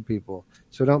stupid people.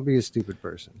 So don't be a stupid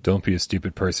person. Don't be a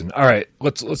stupid person. All right,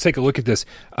 let's take a look at this.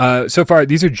 So far,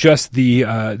 these are just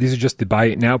the buy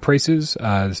it now prices.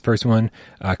 This first one,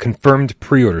 confirmed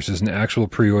pre-orders. This is an actual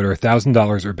pre-order,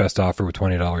 $1,000 or best offer with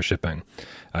 $20 shipping.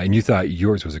 And you thought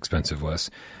yours was expensive, Wes.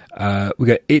 We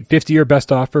got $850 or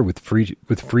best offer with free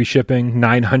shipping,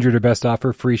 $900 or best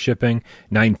offer, free shipping,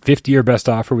 $950 or best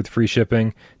offer with free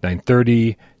shipping,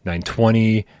 $930,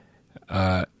 $920,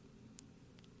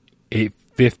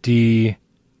 $850,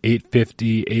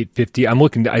 $850. I'm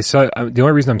looking. The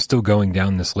only reason I'm still going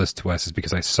down this list, Wes, is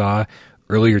because I saw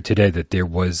earlier today that there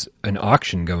was an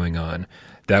auction going on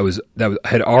that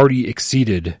had already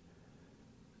exceeded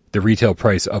the retail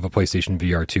price of a PlayStation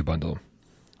VR 2 bundle.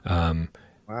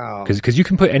 Wow. Because you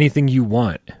can put anything you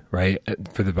want, right,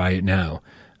 for the buy it now.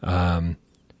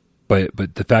 But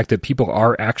the fact that people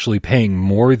are actually paying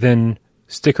more than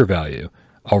sticker value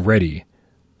already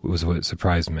was what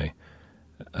surprised me.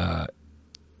 I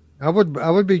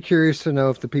would be curious to know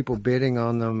if the people bidding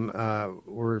on them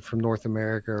were from North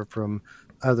America or from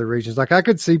other regions. Like I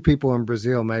could see people in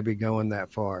Brazil maybe going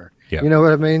that far. Yeah. You know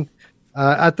what I mean?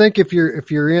 I think if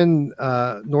you're in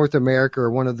North America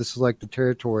or one of the selected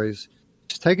territories,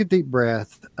 just take a deep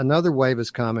breath. Another wave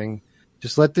is coming.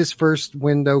 Just let this first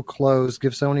window close.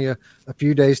 Give Sony a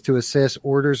few days to assess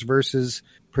orders versus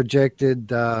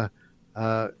projected,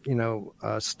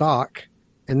 stock,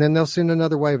 and then they'll send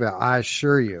another wave out. I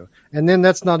assure you. And then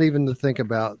that's not even to think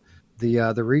about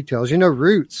the retails.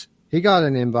 Roots, he got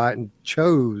an invite and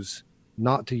chose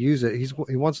not to use it.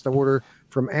 He wants to order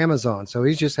from Amazon, so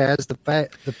he just has the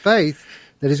faith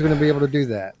that he's going to be able to do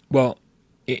that. Well,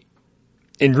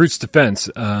 in Root's defense,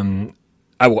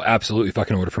 I will absolutely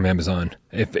fucking order from Amazon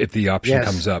if the option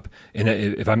comes up. And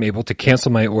if I'm able to cancel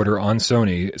my order on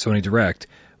Sony Direct,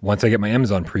 once I get my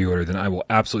Amazon pre-order, then I will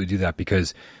absolutely do that,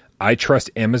 because I trust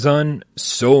Amazon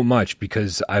so much,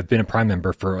 because I've been a Prime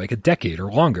member for like a decade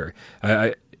or longer.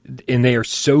 And they are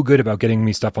so good about getting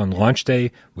me stuff on launch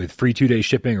day with free 2-day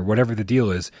shipping or whatever the deal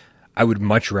is. I would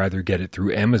much rather get it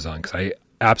through Amazon, because I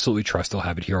absolutely trust they'll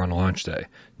have it here on launch day.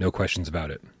 No questions about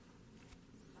it.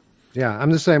 Yeah,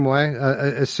 I'm the same way.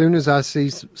 As soon as I see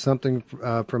something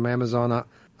from Amazon,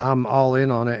 I'm all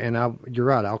in on it. And you're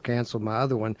right, I'll cancel my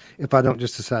other one if I don't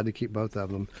just decide to keep both of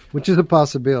them, which is a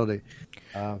possibility.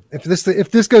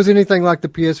 If this goes anything like the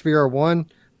PSVR 1,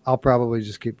 I'll probably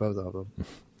just keep both of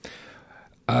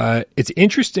them. It's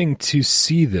interesting to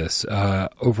see this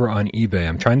over on eBay.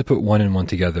 I'm trying to put one and one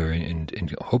together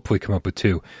and hopefully come up with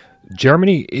two.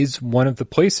 Germany is one of the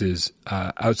places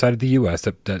outside of the U.S.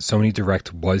 that Sony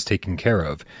Direct was taken care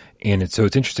of. And so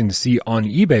it's interesting to see on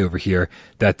eBay over here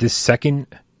that this second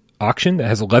auction that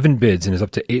has 11 bids and is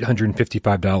up to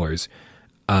 $855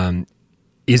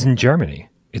 is in Germany.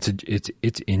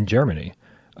 It's in Germany.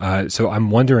 So I'm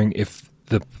wondering if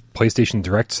the PlayStation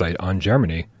Direct site on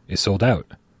Germany is sold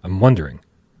out. I'm wondering.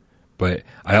 But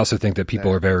I also think that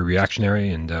people are very reactionary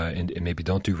and maybe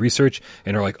don't do research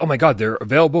and are like, oh my God, they're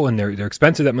available and they're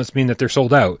expensive. That must mean that they're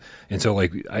sold out. And so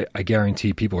like, I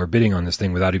guarantee people are bidding on this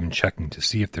thing without even checking to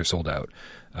see if they're sold out,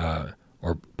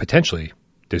 or potentially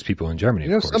There's people in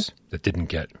Germany, of course, that didn't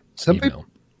get email.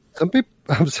 Some people.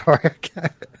 I'm sorry,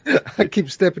 I keep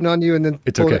stepping on you and then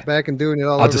pulling it back and doing it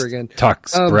all over again. Talk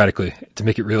sporadically to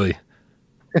make it really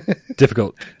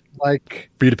difficult, like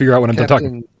for you to figure out what I'm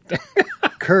talking.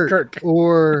 Kirk,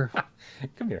 or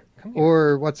come here,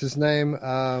 or what's his name,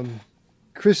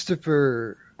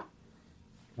 Christopher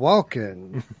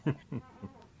Walken.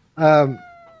 No,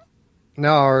 I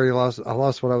already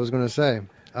lost what I was going to say.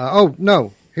 Oh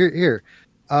no, here.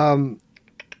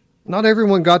 Not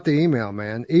everyone got the email,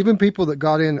 man. Even people that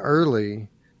got in early,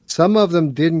 some of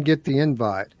them didn't get the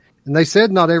invite. And they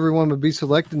said not everyone would be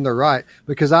selecting the right,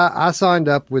 because I signed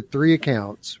up with 3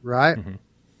 accounts, right?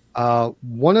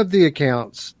 Mm-hmm. One of the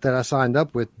accounts that I signed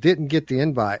up with didn't get the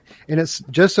invite. And it's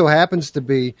just so happens to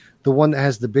be the one that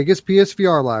has the biggest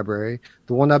PSVR library,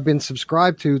 the one I've been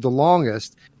subscribed to the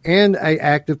longest, and a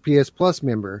active PS Plus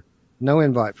member. No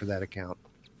invite for that account.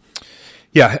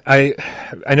 Yeah, I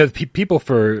know people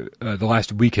for the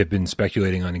last week have been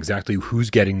speculating on exactly who's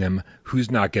getting them,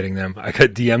 who's not getting them. I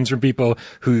got DMs from people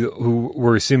who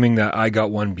were assuming that I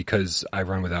got one because I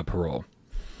run without parole,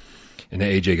 and that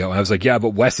AJ got one. I was like, yeah, but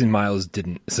Wes and Miles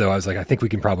didn't. So I was like, I think we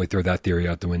can probably throw that theory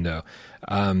out the window.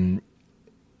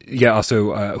 Yeah.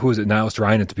 Also, who was it? Nihilist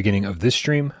Ryan at the beginning of this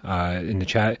stream in the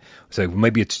chat was like,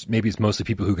 maybe it's mostly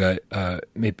people who got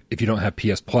maybe if you don't have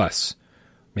PS Plus.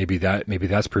 Maybe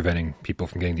that's preventing people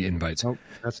from getting the invites. Nope,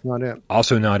 that's not it.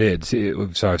 Also not it.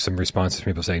 So I have some responses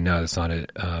from people saying, no, that's not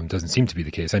it. Doesn't seem to be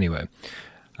the case anyway.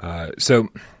 So,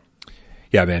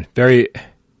 yeah, man, very,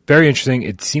 very interesting.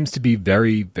 It seems to be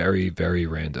very, very, very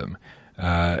random.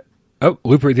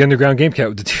 Looper, the Underground Game Cat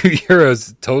with the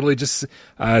 €2 totally just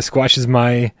squashes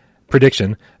my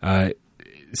prediction.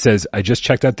 Says, I just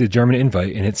checked out the German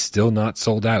invite and it's still not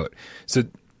sold out. So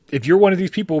if you're one of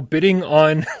these people bidding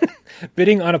on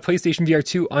a PlayStation VR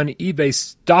 2 on eBay,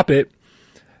 stop it.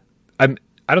 I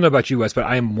don't know about you, Wes, but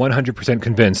I am 100%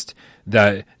 convinced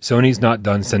that Sony's not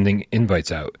done sending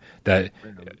invites out. That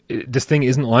this thing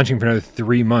isn't launching for another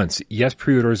 3 months. Yes,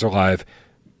 pre-orders are live,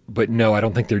 but no, I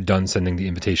don't think they're done sending the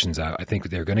invitations out. I think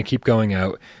they're going to keep going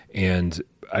out, and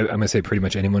I'm going to say pretty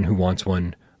much anyone who wants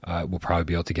one will probably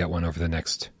be able to get one over the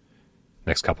next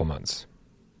couple months.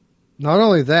 Not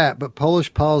only that, but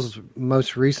Polish Paul's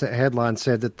most recent headline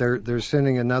said that they're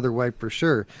sending another wave for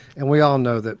sure. And we all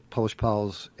know that Polish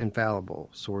Paul's infallible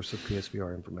source of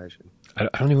PSVR information. I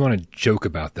don't even want to joke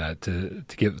about that to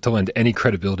lend any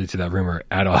credibility to that rumor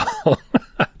at all.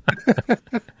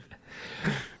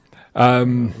 All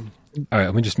right,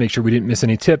 let me just make sure we didn't miss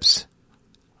any tips.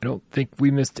 I don't think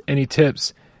we missed any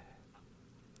tips.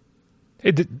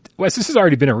 Hey, Wes, this has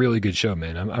already been a really good show,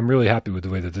 man. I'm really happy with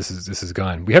the way that this has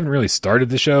gone. We haven't really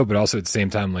started the show, but also at the same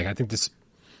time, like I think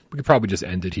we could probably just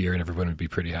end it here, and everyone would be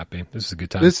pretty happy. This is a good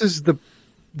time. This is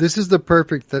the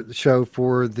perfect show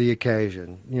for the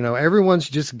occasion. You know, everyone's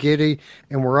just giddy,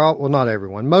 and not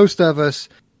everyone. Most of us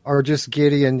are just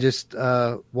giddy and just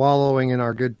wallowing in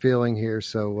our good feeling here.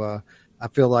 So I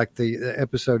feel like the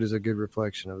episode is a good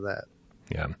reflection of that.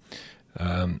 Yeah.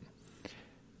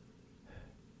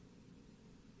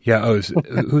 Yeah,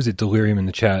 who's it? Delirium in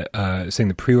the chat saying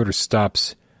the pre-order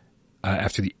stops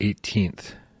after the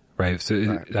 18th, right? So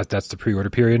right. That's the pre-order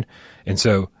period, and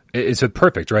so it's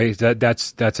perfect, right?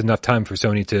 That's enough time for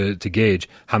Sony to gauge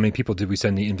how many people did we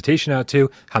send the invitation out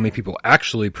to, how many people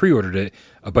actually pre-ordered it,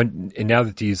 and now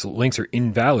that these links are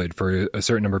invalid for a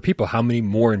certain number of people, how many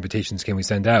more invitations can we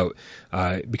send out?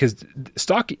 Because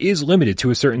stock is limited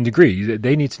to a certain degree.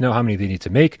 They need to know how many they need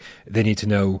to make. They need to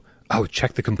know. Oh,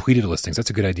 check the completed listings.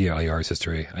 That's a good idea, IR's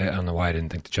history. I don't know why I didn't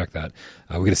think to check that.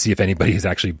 We're going to see if anybody has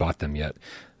actually bought them yet.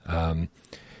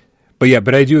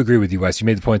 But I do agree with you, Wes. You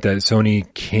made the point that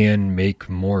Sony can make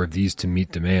more of these to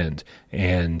meet demand.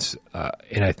 And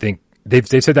I think they've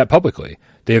said that publicly.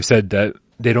 They have said that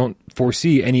they don't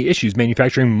foresee any issues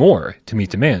manufacturing more to meet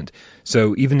demand.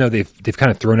 So even though they've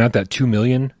kind of thrown out that 2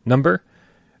 million number,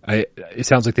 it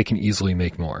sounds like they can easily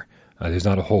make more. There's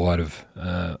not a whole lot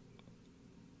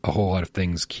of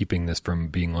things keeping this from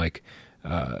being like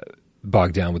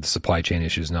bogged down with the supply chain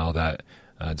issues and all that,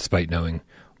 despite knowing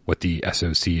what the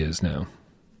SoC is now.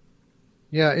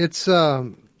 Yeah, it's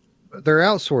they're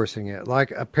outsourcing it.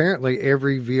 Like apparently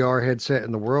every VR headset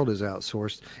in the world is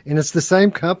outsourced, and it's the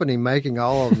same company making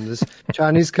all of them. This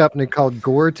Chinese company called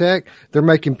Goretech. They're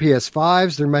making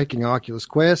PS5s, they're making Oculus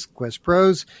Quest, Quest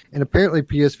Pros, and apparently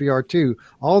PSVR 2,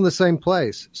 all in the same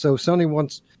place. So Sony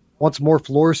wants more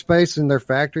floor space in their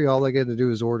factory. All they get to do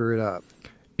is order it up.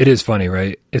 It is funny,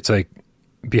 right? It's like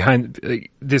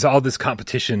there's all this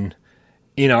competition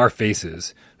in our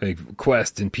faces, like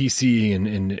Quest and PC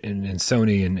and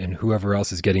Sony and whoever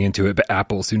else is getting into it, but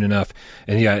Apple soon enough.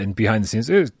 And yeah, and behind the scenes,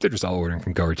 they're just all ordering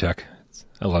from GoerTech.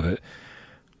 I love it.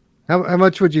 How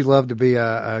much would you love to be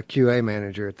a QA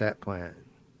manager at that plant?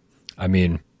 I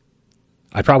mean,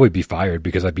 I'd probably be fired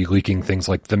because I'd be leaking things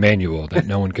like the manual that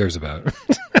no one cares about.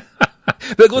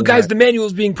 Like, look, guys, the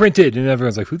manual's being printed, and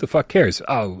everyone's like, "Who the fuck cares?"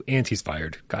 Oh, and he's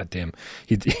fired. God damn,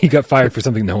 he got fired for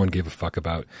something no one gave a fuck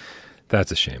about.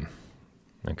 That's a shame.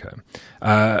 Okay,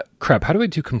 crap. How do I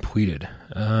do completed?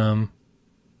 Yeah,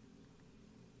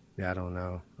 I don't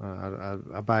know.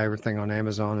 I buy everything on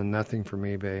Amazon and nothing from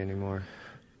eBay anymore.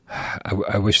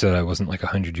 I wish that I wasn't like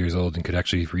 100 years old and could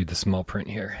actually read the small print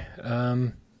here.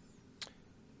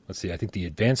 Let's see. I think the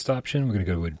advanced option. We're going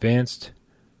to go to advanced.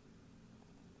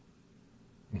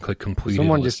 And click completed.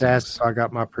 Someone just asked if I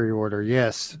got my pre-order.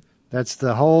 Yes, that's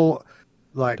the whole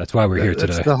That's why we're here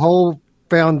today. That's the whole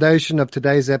foundation of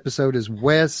today's episode. Is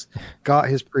Wes got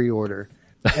his pre-order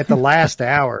at the last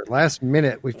hour, last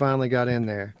minute? We finally got in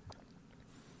there.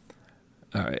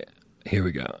 All right, here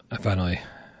we go. I finally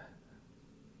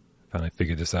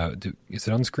figured this out. Is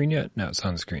it on the screen yet? No, it's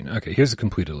on the screen. Okay, here's the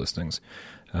completed listings.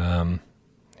 Here,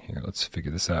 let's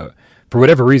figure this out. For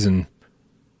whatever reason,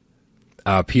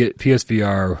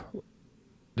 PSVR,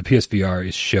 the PSVR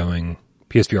is showing,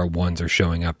 PSVR 1s are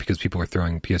showing up because people are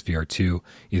throwing PSVR 2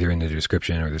 either in the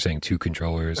description or they're saying 2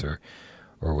 controllers or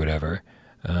whatever.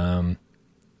 But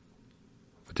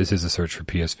this is a search for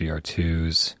PSVR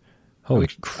 2s. Holy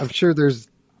I'm sure there's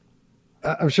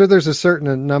a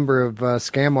certain number of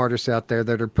scam artists out there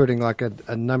that are putting like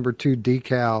a number 2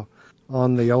 decal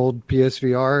on the old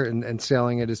PSVR and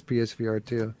selling it as PSVR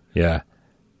 2. Yeah.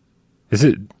 This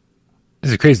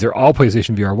is crazy. They're all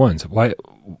PlayStation VR 1s. Why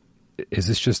is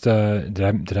this just did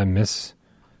I miss?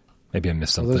 Maybe I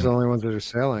missed something. Well, those are the only ones that are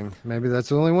selling. Maybe that's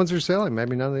the only ones that are selling.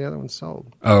 Maybe none of the other ones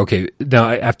sold. Oh, okay. Now,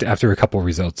 after a couple of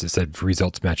results, it said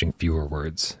results matching fewer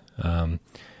words.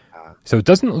 So it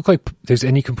doesn't look like there's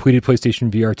any completed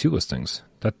PlayStation VR 2 listings.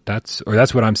 That's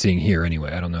what I'm seeing here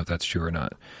anyway. I don't know if that's true or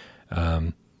not.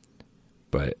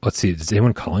 But let's see. Is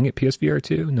anyone calling it PSVR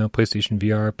 2? No, PlayStation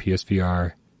VR,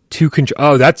 PSVR 2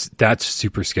 control. Oh, that's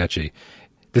super sketchy.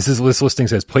 This listing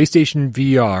says PlayStation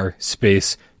VR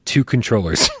space 2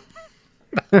 controllers.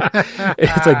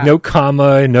 It's like no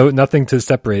comma, nothing to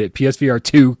separate it. PSVR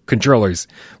 2 controllers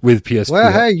with PSVR.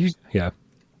 Well, hey, yeah.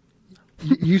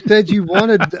 You said you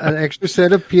wanted an extra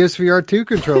set of PSVR 2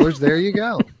 controllers. There you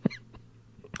go.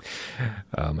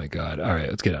 Oh my God. All right,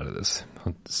 let's get out of this.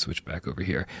 I'll switch back over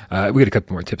here. We got a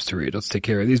couple more tips to read. Let's take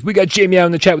care of these. We got Jamie out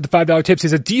in the chat with the $5 tips. He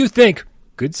said, do you think,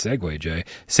 good segue, Jay,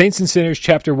 Saints and Sinners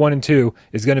Chapter 1 and 2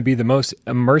 is going to be the most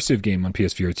immersive game on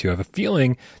PSVR 2? I have a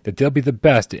feeling that they'll be the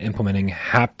best at implementing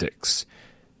haptics.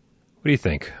 What do you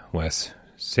think, Wes?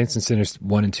 Saints and Sinners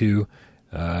 1 and 2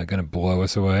 going to blow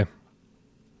us away?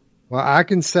 Well, I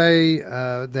can say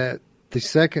that the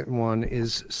second one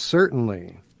is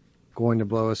certainly going to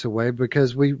blow us away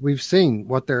because we've seen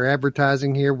what they're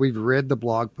advertising here. We've read the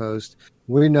blog post.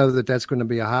 We know that that's going to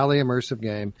be a highly immersive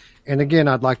game. And again,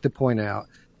 I'd like to point out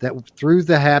that through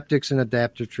the haptics and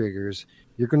adaptive triggers,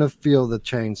 you're going to feel the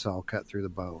chainsaw cut through the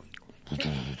bone.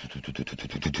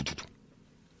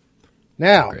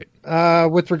 Now,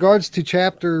 with regards to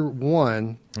Chapter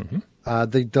 1,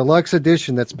 the deluxe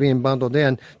edition that's being bundled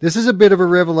in, this is a bit of a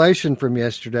revelation from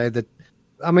yesterday that,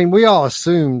 I mean, we all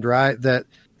assumed, right, that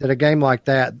a game like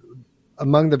that,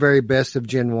 among the very best of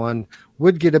Gen 1,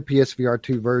 would get a PSVR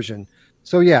 2 version.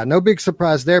 So, yeah, no big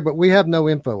surprise there, but we have no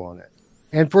info on it.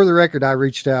 And for the record, I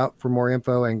reached out for more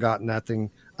info and got nothing.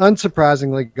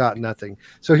 Unsurprisingly, got nothing.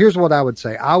 So here's what I would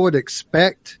say. I would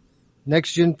expect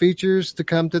next-gen features to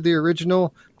come to the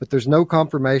original, but there's no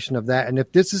confirmation of that. And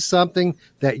if this is something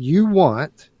that you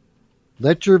want,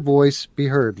 let your voice be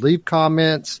heard. Leave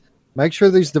comments. Make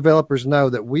sure these developers know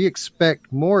that we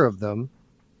expect more of them.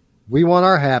 We want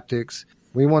our haptics.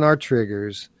 We want our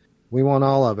triggers. We want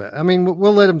all of it. I mean,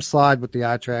 we'll let them slide with the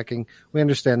eye tracking. We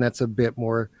understand that's a bit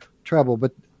more trouble,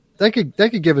 but they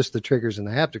could give us the triggers and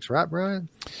the haptics, right, Brian?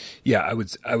 Yeah, I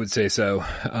would say so.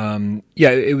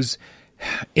 Yeah, it was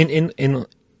in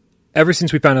ever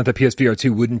since we found out that PSVR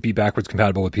 2 wouldn't be backwards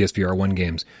compatible with PSVR 1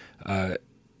 games.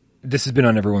 This has been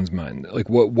on everyone's mind. Like,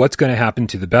 what's going to happen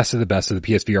to the best of the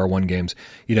PSVR 1 games?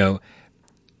 You know,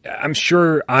 I'm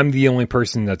sure I'm the only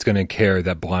person that's going to care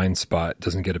that Blind Spot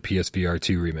doesn't get a PSVR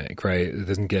 2 remake, right? It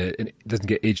doesn't get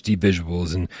HD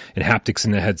visuals and haptics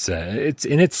in the headset.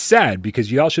 It's sad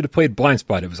because you all should have played Blind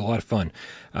Spot. It was a lot of fun.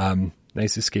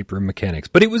 nice escape room mechanics,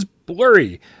 but it was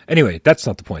blurry. Anyway, that's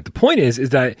not the point. The point is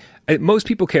that most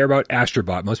people care about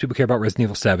Astrobot. Most people care about Resident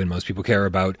Evil 7. Most people care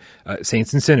about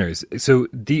Saints and Sinners. So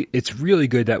it's really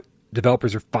good that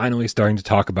developers are finally starting to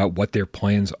talk about what their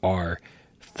plans are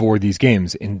for these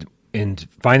games and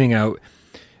finding out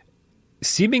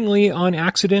seemingly on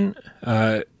accident,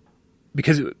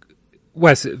 because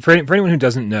Wes, for anyone who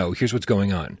doesn't know, here's what's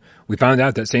going on. We found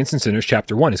out that Saints and Sinners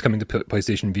Chapter 1 is coming to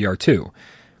PlayStation VR 2.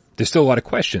 There's still a lot of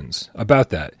questions about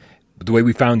that. But the way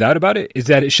we found out about it is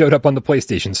that it showed up on the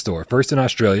PlayStation Store. First in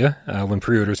Australia, when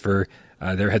pre-orders for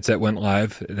their headset went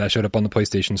live, that showed up on the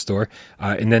PlayStation Store,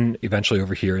 and then eventually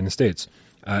over here in the States.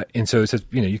 And so it says,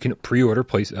 you can pre-order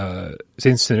Saints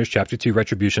and Sinners Chapter 2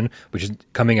 Retribution, which is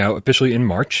coming out officially in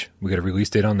March. We got a release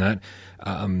date on that.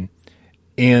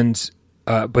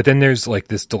 But then there's like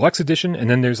this deluxe edition, and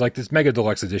then there's like this mega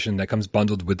deluxe edition that comes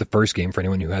bundled with the first game for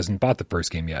anyone who hasn't bought the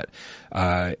first game yet.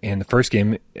 And the first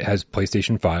game has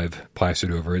PlayStation 5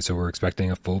 plastered over it, so we're expecting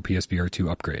a full PSVR 2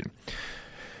 upgrade.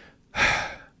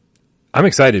 I'm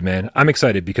excited, man. I'm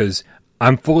excited because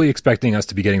I'm fully expecting us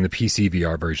to be getting the PC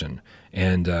VR version.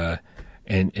 And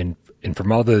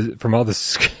from all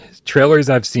the trailers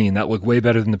I've seen that look way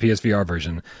better than the PSVR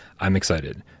version, I'm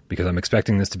excited because I'm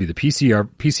expecting this to be the PC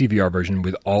VR version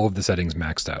with all of the settings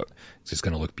maxed out. It's just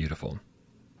going to look beautiful.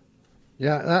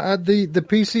 Yeah, the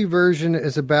PC version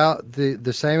is about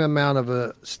the same amount of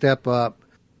a step up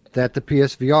that the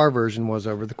PSVR version was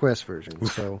over the Quest version.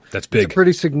 Oof, so that's big. It's a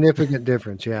pretty significant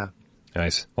difference, yeah.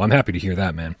 Nice. Well, I'm happy to hear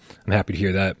that, man. I'm happy to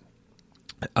hear that.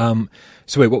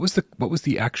 So wait, what was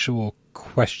the actual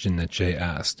question that Jay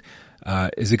asked?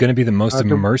 Is it going to be the most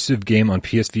immersive game on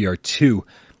PSVR 2?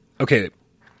 Okay,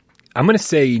 I'm going to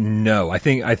say no. I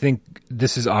think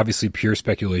this is obviously pure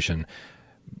speculation,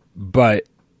 but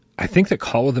I think that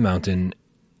Call of the Mountain,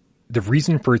 the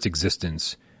reason for its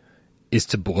existence is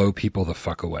to blow people the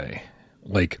fuck away.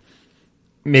 Like,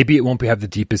 maybe it won't have the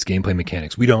deepest gameplay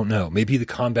mechanics. We don't know. Maybe the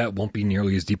combat won't be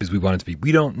nearly as deep as we want it to be.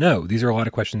 We don't know. These are a lot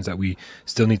of questions that we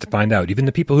still need to find out. Even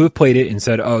the people who have played it and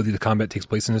said, oh, the combat takes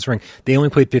place in this ring, they only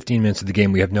played 15 minutes of the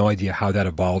game. We have no idea how that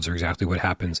evolves or exactly what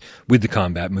happens with the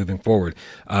combat moving forward.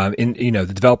 And, the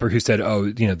developer who said,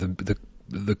 oh,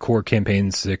 the core campaign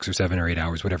 6 or 7 or 8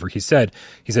 hours, whatever he said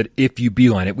if you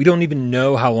beeline it, we don't even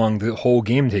know how long the whole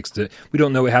game takes we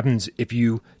don't know what happens if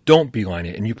you don't beeline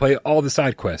it and you play all the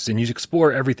side quests and you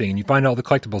explore everything and you find all the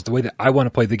collectibles the way that I want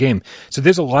to play the game. So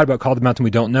there's a lot about Call of the Mountain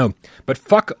we don't know, but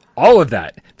fuck all of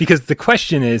that, because the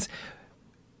question is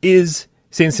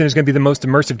Saints and Sinners going to be the most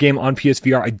immersive game on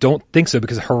PSVR? I don't think so,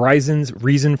 because Horizon's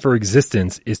reason for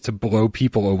existence is to blow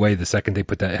people away the second they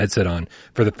put that headset on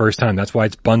for the first time. That's why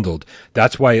it's bundled.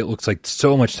 That's why it looks like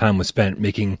so much time was spent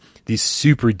making these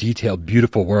super detailed,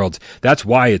 beautiful worlds. That's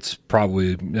why it's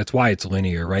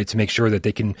linear, right? To make sure that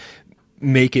they can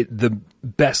make it the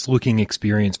best looking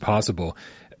experience possible,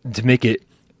 to make it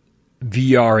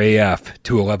VR AF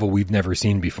to a level we've never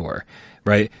seen before,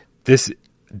 right?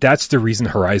 That's the reason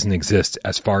Horizon exists,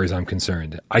 as far as I'm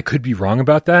concerned. I could be wrong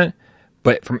about that,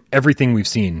 but from everything we've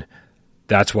seen,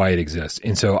 that's why it exists.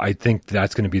 And so I think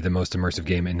that's going to be the most immersive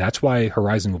game, and that's why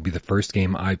Horizon will be the first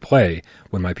game I play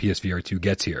when my PSVR 2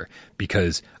 gets here,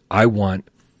 because I want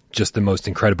just the most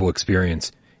incredible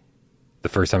experience the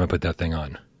first time I put that thing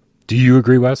on. Do you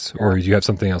agree, Wes, or do you have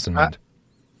something else in mind?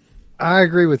 I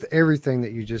agree with everything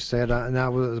that you just said, and I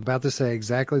was about to say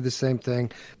exactly the same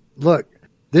thing. Look,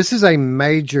 this is a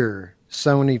major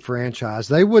Sony franchise.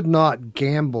 They would not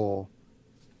gamble,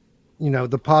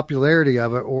 the popularity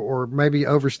of it or maybe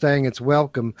overstaying its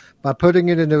welcome by putting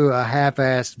it into a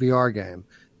half-assed VR game.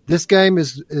 This game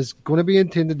is going to be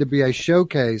intended to be a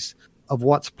showcase of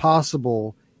what's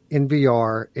possible in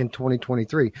VR in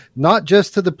 2023, not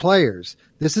just to the players.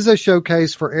 This is a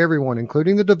showcase for everyone,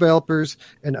 including the developers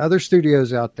and other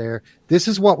studios out there. This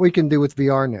is what we can do with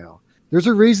VR now. There's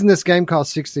a reason this game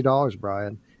costs $60,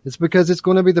 Brian. It's because it's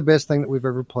going to be the best thing that we've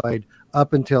ever played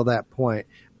up until that point.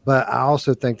 But I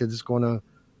also think that it's going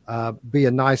to be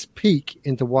a nice peek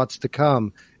into what's to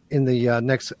come in the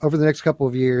over the next couple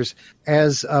of years,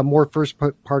 as more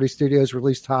first-party studios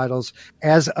release titles,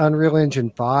 as Unreal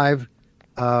Engine 5,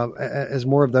 as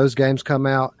more of those games come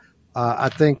out. I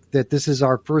think that this is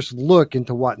our first look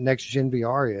into what next-gen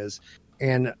VR is.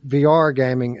 And VR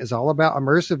gaming is all about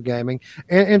immersive gaming.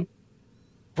 And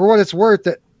for what it's worth,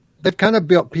 that they've kind of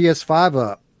built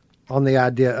PS5 up on the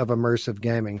idea of immersive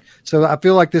gaming. So I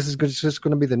feel like this is just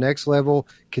going to be the next level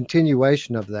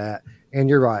continuation of that. And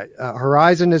you're right.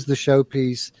 Horizon is the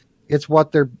showpiece. It's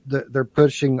what they're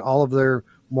pushing all of their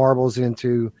marbles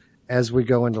into as we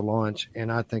go into launch. And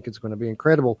I think it's going to be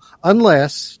incredible,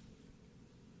 unless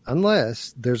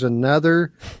unless there's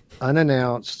another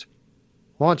unannounced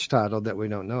launch title that we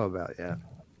don't know about yet.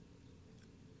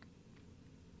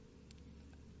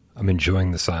 I'm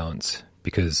enjoying the silence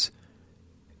because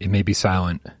it may be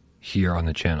silent here on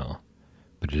the channel,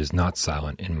 but it is not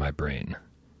silent in my brain.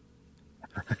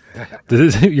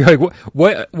 You're like,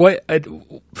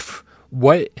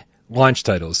 what launch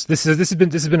titles? This has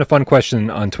been a fun question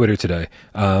on Twitter today.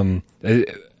 I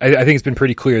think it's been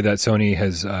pretty clear that Sony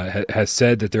has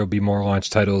said that there will be more launch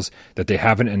titles, that they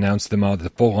haven't announced them all. That the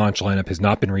full launch lineup has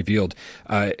not been revealed.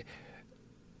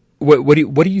 What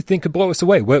do you think could blow us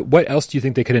away? What else do you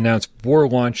think they could announce for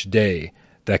launch day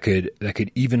that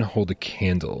could even hold a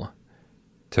candle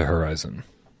to Horizon?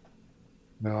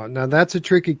 No, now that's a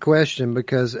tricky question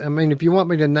because I mean, if you want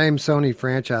me to name Sony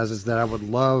franchises that I would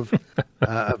love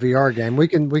a VR game, we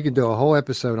can do a whole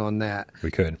episode on that. We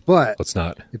could, but let's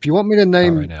not. If you want me to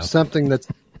name something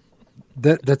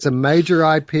that's a major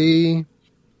IP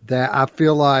that I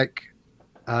feel like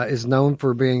is known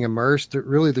for being immersed,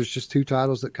 there's just two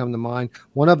titles that come to mind.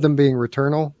 One of them being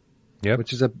Returnal,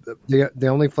 which is the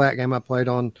only flat game I played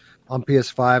on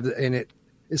PS5, and it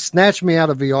snatched me out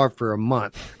of VR for a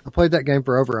month. I played that game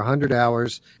for over 100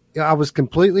 hours. I was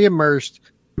completely immersed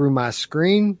through my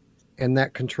screen and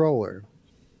that controller.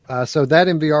 So that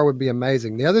in VR would be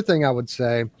amazing. The other thing I would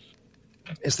say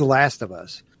is The Last of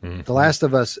Us. Mm-hmm. The Last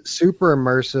of Us, super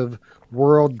immersive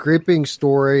world, gripping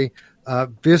story,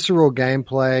 visceral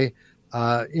gameplay.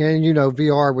 And,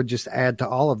 VR would just add to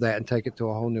all of that and take it to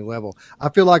a whole new level. I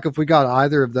feel like if we got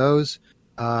either of those,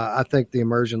 I think the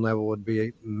immersion level would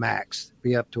be maxed,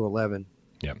 be up to 11.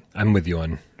 Yeah, I'm with you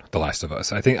on The Last of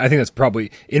Us. I think that's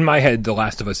probably, in my head, The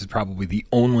Last of Us is probably the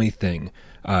only thing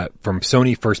from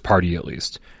Sony first party at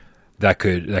least that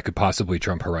could possibly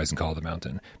trump Horizon Call of the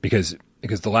Mountain because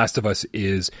The Last of Us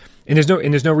is, and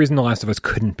there's no reason The Last of Us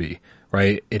couldn't be,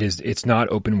 right? It's not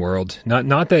open world.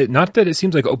 Not that it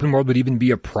seems like open world would even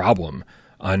be a problem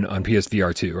on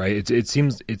PSVR 2, right? It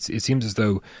seems as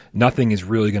though nothing is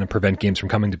really going to prevent games from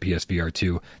coming to PSVR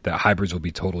 2. That hybrids will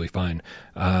be totally fine.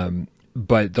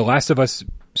 But The Last of Us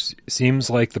seems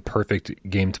like the perfect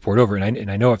game to port over. And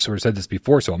I know I've sort of said this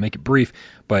before, so I'll make it brief.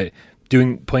 But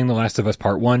playing The Last of Us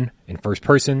Part 1 in first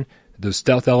person, those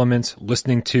stealth elements,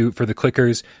 listening for the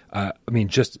clickers,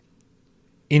 just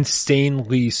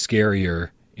insanely scarier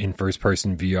in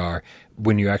first-person VR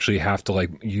when you actually have to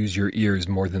use your ears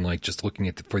more than just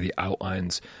looking for the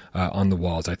outlines on the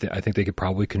walls. I think they could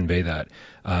probably convey that.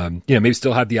 Maybe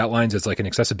still have the outlines as an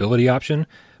accessibility option,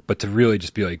 but to really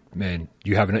just be man,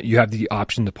 you have the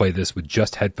option to play this with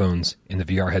just headphones in the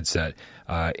VR headset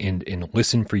and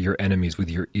listen for your enemies with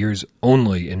your ears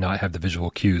only and not have the visual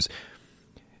cues.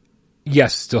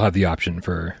 Yes, still have the option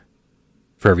for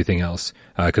everything else,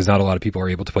 because not a lot of people are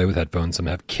able to play with headphones. Some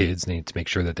have kids; they need to make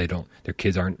sure that their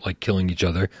kids aren't killing each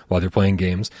other while they're playing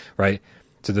games, right?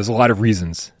 So there's a lot of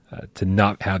reasons to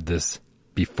not have this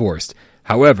be forced.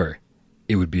 However,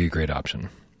 it would be a great option.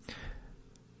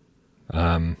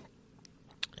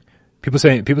 People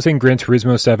saying Gran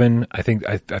Turismo 7. I feel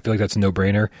like that's a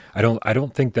no-brainer. I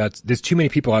don't think there's too many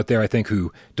people out there, I think,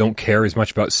 who don't care as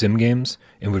much about sim games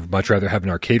and would much rather have an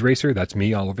arcade racer. That's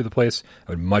me all over the place.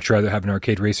 I would much rather have an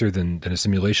arcade racer than a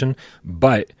simulation.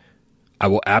 But I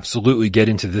will absolutely get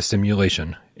into this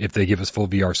simulation if they give us full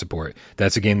VR support.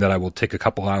 That's a game that I will take a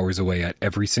couple hours away at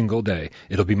every single day.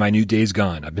 It'll be my new Days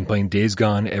Gone. I've been playing Days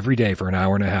Gone every day for an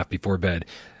hour and a half before bed.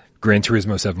 Gran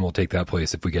Turismo 7 will take that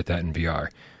place if we get that in VR.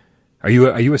 Are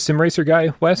you a sim racer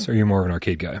guy, Wes, or are you more of an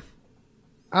arcade guy?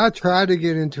 I tried to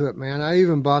get into it, man. I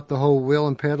even bought the whole wheel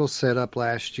and pedal setup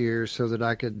last year so that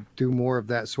I could do more of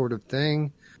that sort of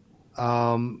thing.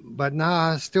 But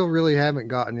I still really haven't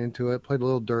gotten into it. Played a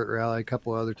little Dirt Rally, a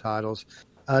couple of other titles.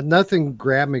 Nothing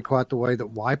grabbed me quite the way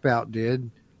that Wipeout did,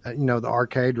 the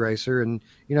arcade racer and,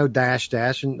 Dash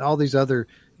Dash and all these other,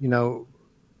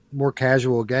 more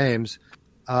casual games.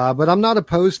 But I'm not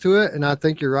opposed to it, and I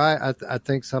think you're right. I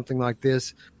think something like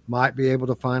this might be able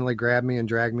to finally grab me and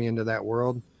drag me into that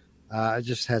world. It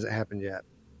just hasn't happened yet.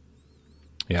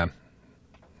 Yeah,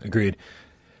 agreed.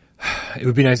 It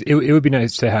would be nice. It would be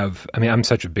nice to have. I mean, I'm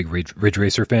such a big Ridge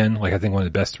Racer fan. I think one of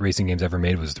the best racing games ever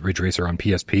made was Ridge Racer on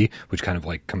PSP, which kind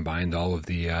of combined all of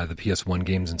the PS1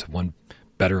 games into one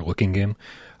better looking game.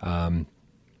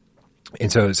 And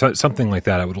so something like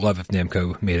that, I would love if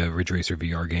Namco made a Ridge Racer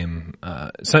VR game,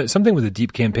 something with a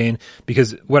deep campaign.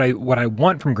 Because what I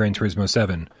want from Gran Turismo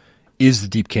 7 is the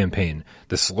deep campaign,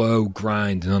 the slow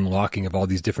grind and unlocking of all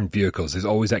these different vehicles. There's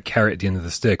always that carrot at the end of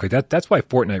the stick. Like that's why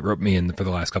Fortnite roped me in for the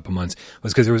last couple months,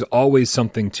 was because there was always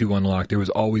something to unlock. There was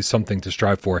always something to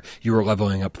strive for. You were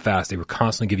leveling up fast. They were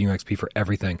constantly giving you XP for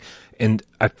everything. And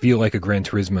I feel like a Gran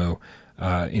Turismo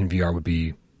in VR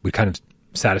would kind of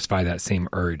satisfy that same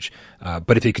urge.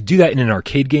 But if they could do that in an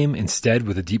arcade game instead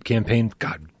with a deep campaign,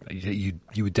 God,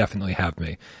 you would definitely have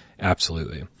me.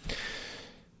 Absolutely.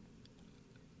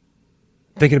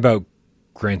 Thinking about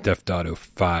Grand Theft Auto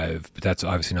 5, but that's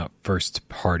obviously not first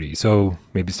party. So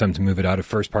maybe it's time to move it out of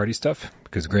first party stuff,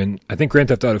 because I think Grand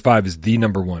Theft Auto 5 is the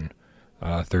number one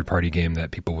third party game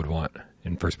that people would want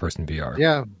in first person VR.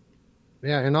 Yeah.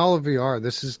 Yeah, in all of VR,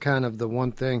 this is kind of the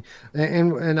one thing,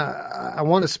 and I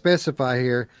want to specify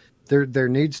here, there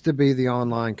needs to be the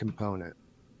online component.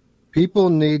 People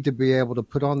need to be able to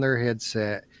put on their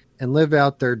headset and live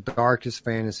out their darkest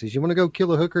fantasies. You want to go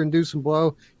kill a hooker and do some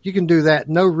blow? You can do that,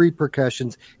 no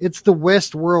repercussions. It's the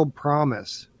Westworld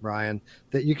promise, Ryan,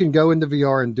 that you can go into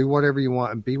VR and do whatever you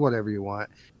want and be whatever you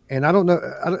want. And I don't know,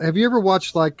 have you ever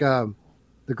watched like the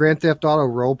Grand Theft Auto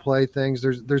role play things?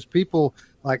 There's people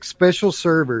like special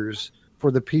servers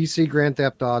for the PC Grand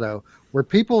Theft Auto where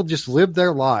people just live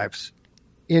their lives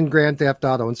in Grand Theft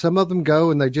Auto. And some of them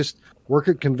go and they just work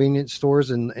at convenience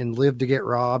stores and live to get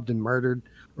robbed and murdered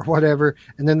or whatever.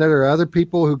 And then there are other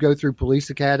people who go through police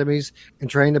academies and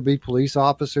train to be police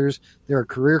officers. There are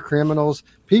career criminals.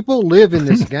 People live in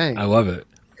this game. I love it.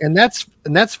 And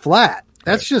that's flat.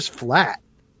 That's just flat.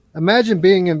 Imagine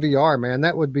being in VR, man.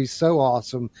 That would be so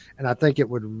awesome. And I think it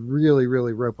would really,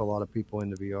 really rope a lot of people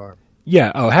into VR.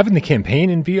 Yeah. Oh, having the campaign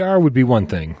in VR would be one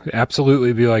thing.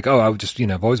 Absolutely be like, I would just,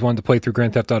 I've always wanted to play through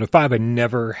Grand Theft Auto 5. I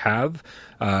never have.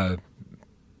 I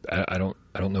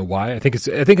don't know why. I think it's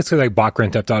because I bought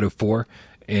Grand Theft Auto 4.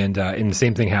 And the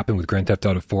same thing happened with Grand Theft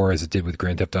Auto 4 as it did with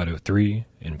Grand Theft Auto 3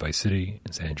 and Vice City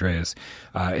and San Andreas.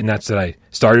 And that's that I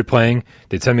started playing.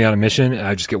 They'd send me on a mission, and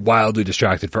I'd just get wildly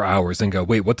distracted for hours and go,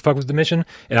 wait, what the fuck was the mission?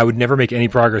 And I would never make any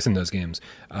progress in those games.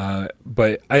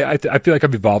 But I feel like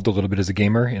I've evolved a little bit as a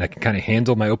gamer, and I can kind of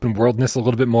handle my open worldness a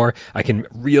little bit more. I can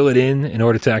reel it in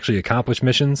order to actually accomplish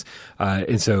missions.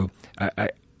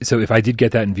 So if I did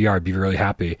get that in VR, I'd be really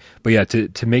happy. But yeah,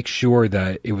 to make sure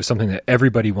that it was something that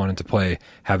everybody wanted to play,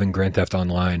 having Grand Theft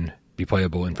Online be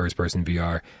playable in first-person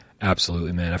VR,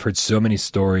 absolutely, man. I've heard so many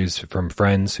stories from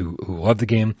friends who love the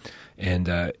game,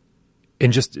 and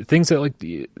just things that like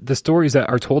the stories that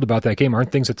are told about that game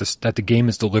aren't things that the game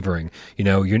is delivering.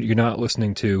 You're not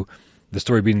listening to the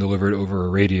story being delivered over a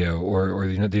radio or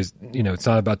it's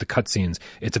not about the cutscenes.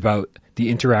 It's about the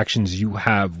interactions you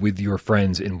have with your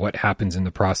friends and what happens in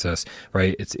the process,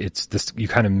 right? It's this, you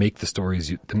kind of make the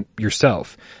stories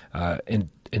yourself. And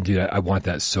dude, I want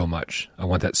that so much. I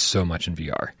want that so much in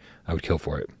VR. I would kill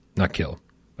for it. Not kill.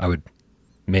 I would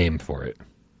maim for it.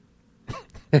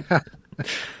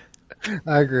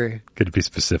 I agree. Good to be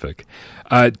specific.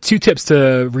 2 tips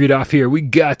to read off here. We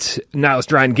got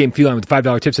Nihilist Ryan Game Feline with the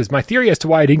 $5 tip says, my theory as to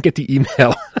why I didn't get the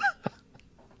email.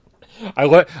 I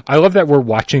love that we're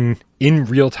watching in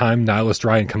real time Nihilist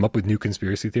Ryan come up with new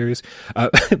conspiracy theories.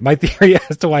 My theory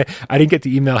as to why I didn't get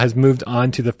the email has moved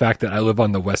on to the fact that I live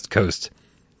on the West Coast.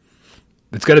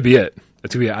 It's got to be it.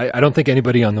 I don't think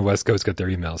anybody on the West Coast got their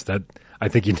emails. I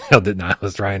think you nailed it,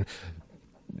 Nihilist Ryan.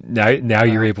 Now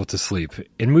you're able to sleep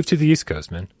and move to the East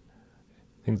Coast, man.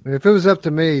 If it was up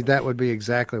to me, that would be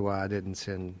exactly why I didn't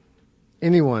send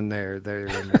anyone there.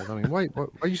 I mean, wait, what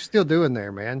are you still doing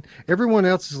there, man? Everyone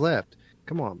else has left.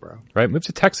 Come on, bro. Right, move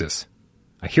to Texas.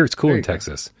 I hear it's cool in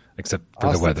Texas, except for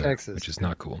Austin, the weather, Texas. which is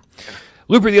not cool.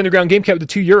 Looper, the Underground Game Cat with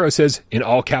the €2 says, in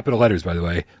all capital letters, by the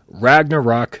way,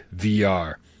 Ragnarok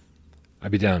VR.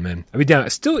 I'd be down, man. I'd be down.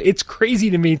 Still, it's crazy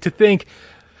to me to think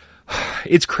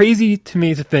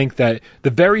that the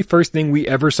very first thing we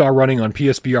ever saw running on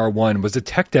PSVR 1 was a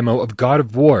tech demo of God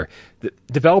of War. The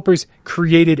developers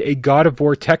created a God of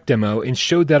War tech demo and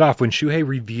showed that off when Shuhei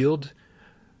revealed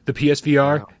the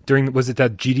PSVR during, was it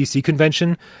that GDC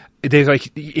convention? They and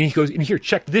he goes, and here,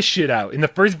 check this shit out. And the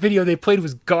first video they played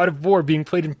was God of War being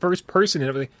played in first person and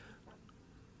everything.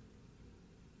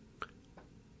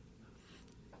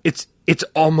 It's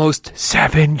almost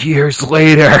 7 years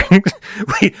later.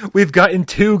 We've gotten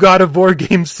 2 God of War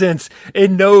games since,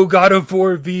 and no God of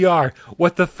War VR.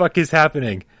 What the fuck is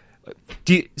happening?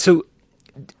 And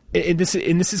this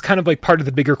is kind of like part of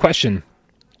the bigger question,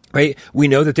 right? We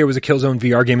know that there was a Killzone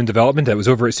VR game in development that was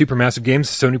over at Supermassive Games.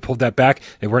 Sony pulled that back.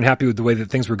 They weren't happy with the way that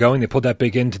things were going. They pulled that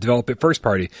back in to develop it first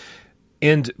party.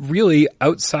 And really,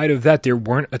 outside of that, there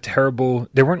weren't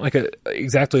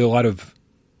exactly a lot of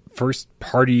first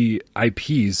party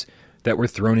IPs that were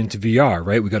thrown into VR,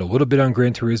 right? We got a little bit on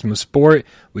Gran Turismo Sport.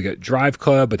 We got Drive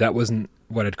Club, but that wasn't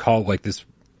what I'd call like this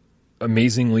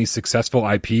amazingly successful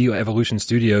IP. Evolution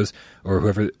Studios, or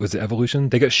whoever was it, Evolution,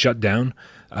 they got shut down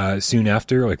soon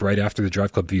after, like right after the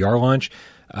Drive Club VR launch.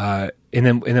 And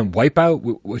then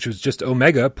Wipeout, which was just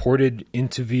Omega ported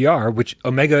into VR, which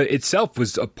Omega itself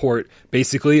was a port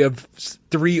basically of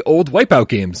 3 old Wipeout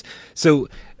games. So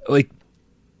like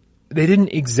they didn't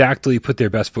exactly put their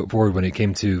best foot forward when it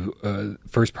came to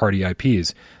first party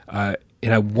IPs. And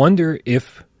I wonder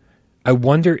if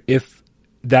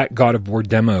that God of War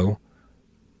demo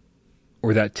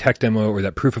or that tech demo or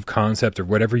that proof of concept or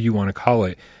whatever you want to call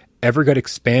it ever got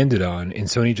expanded on, and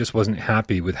Sony just wasn't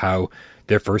happy with how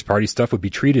their first party stuff would be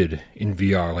treated in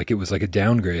VR. Like it was like a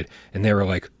downgrade, and they were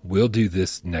like, we'll do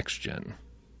this next gen.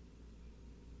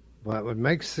 Well, it would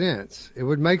make sense. It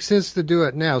would make sense to do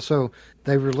it now. So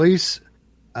they release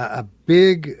a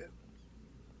big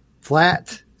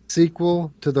flat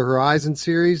sequel to the Horizon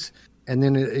series, and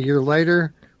then a year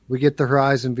later, we get the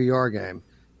Horizon VR game.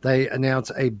 They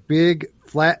announce a big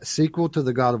flat sequel to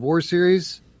the God of War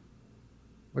series.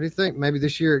 What do you think? Maybe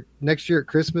next year at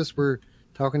Christmas, we're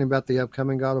talking about the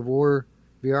upcoming God of War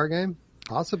VR game?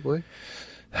 Possibly.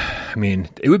 I mean,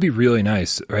 it would be really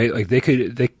nice, right? Like they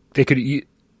could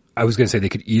I was going to say they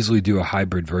could easily do a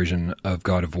hybrid version of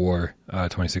God of War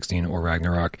 2016 or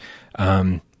Ragnarok.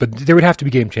 But there would have to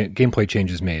be gameplay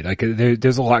changes made. Like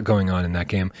there's a lot going on in that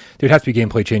game. There'd have to be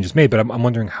gameplay changes made, but I'm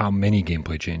wondering how many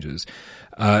gameplay changes.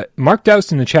 Mark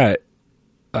Doust in the chat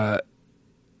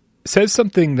says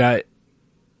something that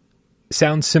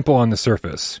sounds simple on the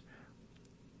surface.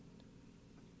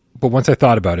 But once I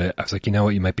thought about it, I was like, you know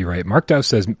what, you might be right. Mark Dow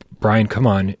says, Brian, come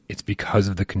on, it's because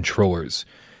of the controllers.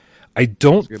 I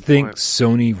don't think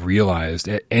Sony realized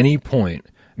at any point,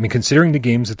 I mean, considering the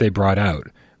games that they brought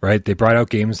out, right? They brought out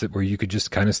games where you could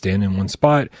just kind of stand in one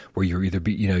spot, where you were either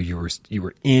you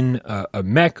were in a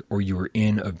mech, or you were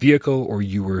in a vehicle, or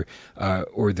you were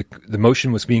or the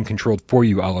motion was being controlled for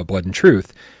you, a la Blood and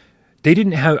Truth. I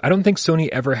don't think Sony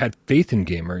ever had faith in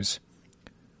gamers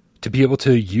to be able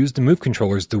to use the Move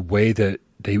controllers the way that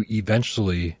they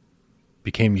eventually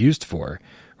became used for,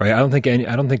 right? I don't think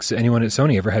anyone at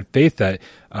Sony ever had faith that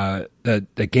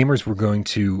that gamers were going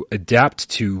to adapt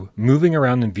to moving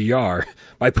around in VR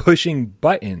by pushing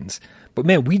buttons. But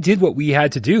man, we did what we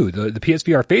had to do. The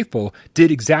PSVR faithful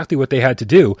did exactly what they had to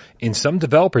do, and some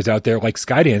developers out there, like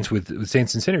Skydance with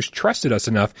Saints and Sinners, trusted us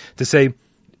enough to say,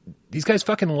 these guys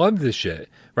fucking love this shit,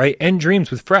 right? End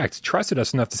Dreams with Fract trusted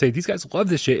us enough to say, these guys love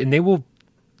this shit, and they'll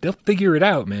figure it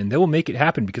out, man. They will make it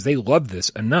happen because they love this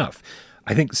enough.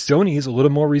 I think Sony is a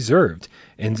little more reserved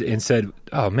and said,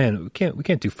 oh man, we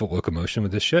can't do full locomotion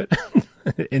with this shit.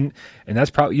 and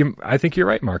that's probably, I think you're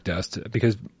right, Mark Dust,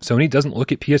 because Sony doesn't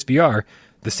look at PSVR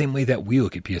the same way that we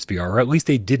look at PSVR, or at least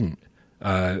they didn't,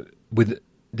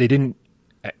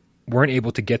 weren't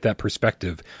able to get that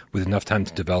perspective with enough time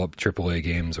to develop AAA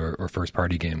games or first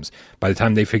party games. By the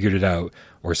time they figured it out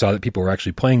or saw that people were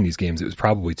actually playing these games, it was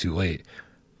probably too late.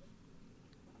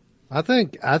 I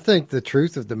think the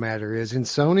truth of the matter is, in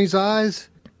Sony's eyes,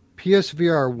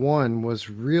 PSVR 1 was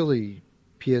really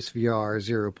PSVR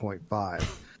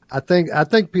 0.5. I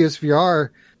think PSVR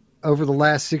over the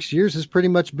last 6 years has pretty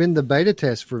much been the beta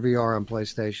test for VR on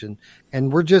PlayStation,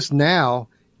 and we're just now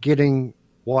getting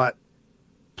what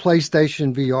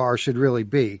PlayStation VR should really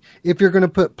be. If you're going to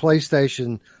put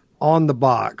PlayStation on the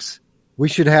box, we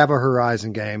should have a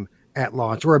Horizon game at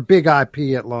launch, or a big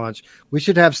IP at launch. We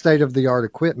should have state-of-the-art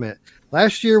equipment.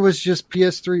 Last year was just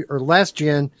PS3, or last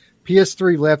gen,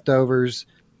 PS3 leftovers,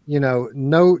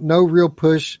 no real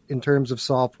push in terms of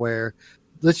software.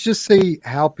 Let's just see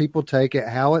how people take it,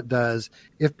 how it does.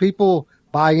 If people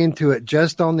buy into it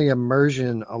just on the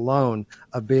immersion alone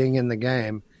of being in the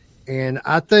game. And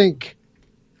I think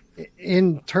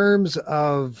in terms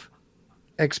of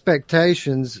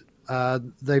expectations,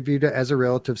 they viewed it as a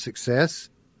relative success.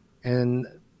 And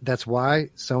that's why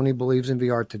Sony believes in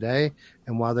VR today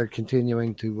and why they're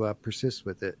continuing to persist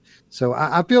with it. So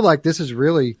I feel like this is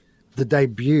really the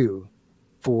debut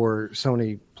for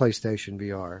Sony PlayStation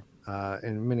VR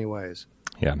in many ways.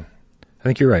 Yeah, I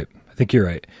think you're right.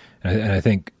 And I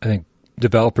think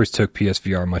developers took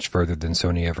PSVR much further than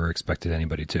Sony ever expected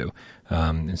anybody to.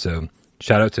 And so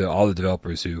shout out to all the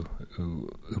developers who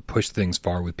pushed things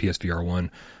far with PSVR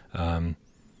 1.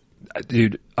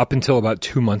 Dude, up until about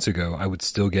 2 months ago, I would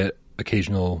still get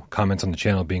occasional comments on the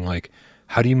channel being like,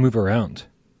 how do you move around?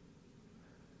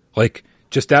 Like,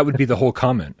 just that would be the whole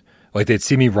comment. Like, they'd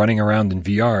see me running around in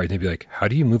VR, and they'd be like, how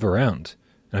do you move around?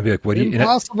 And I'd be like, what do you...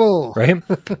 Impossible. Right?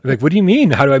 Like, what do you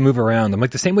mean? How do I move around? I'm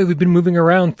like, the same way we've been moving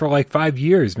around for like 5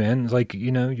 years, man. It's like,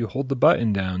 you hold the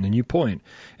button down and you point.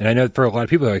 And I know for a lot of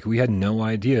people, like, we had no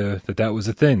idea that that was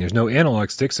a thing. There's no analog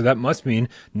stick, so that must mean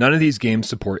none of these games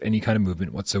support any kind of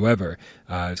movement whatsoever.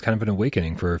 It's kind of an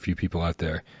awakening for a few people out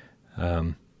there.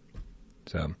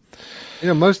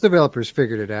 Most developers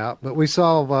figured it out, but we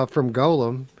saw from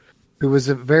Golem, who was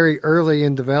very early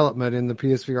in development in the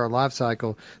PSVR life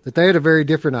cycle, that they had a very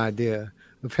different idea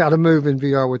of how to move in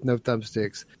VR with no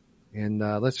thumbsticks. And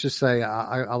let's just say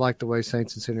I like the way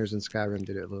Saints and Sinners and Skyrim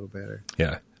did it a little better.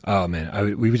 Yeah. Oh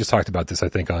man, we just talked about this I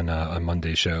think on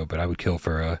Monday's show, but I would kill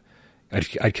for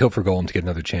I'd kill for Golem to get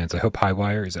another chance. I hope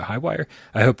Highwire, is it Highwire?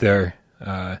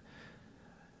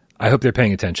 I hope they're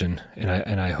paying attention,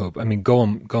 and I hope. I mean,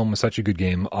 Golem was such a good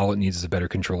game. All it needs is a better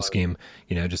control scheme.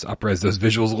 Just up-res those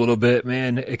visuals a little bit,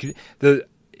 man.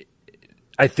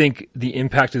 I think the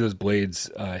impact of those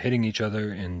blades hitting each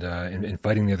other and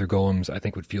fighting the other golems, I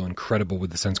think would feel incredible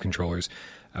with the Sense controllers.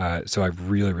 So I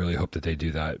really, really hope that they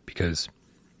do that, because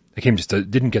the game just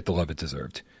didn't get the love it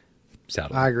deserved.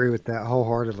 Sadly. I agree with that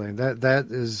wholeheartedly. That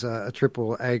is a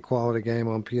AAA quality game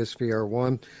on PSVR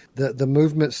 1. The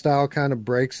movement style kind of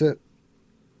breaks it.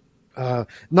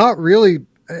 Not really,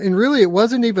 and really it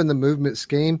wasn't even the movement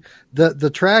scheme.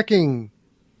 The tracking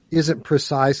isn't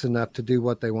precise enough to do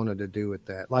what they wanted to do with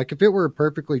that. Like if it were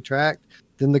perfectly tracked,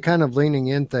 then the kind of leaning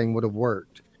in thing would have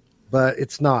worked. But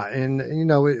it's not. And,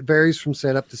 it varies from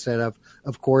setup to setup.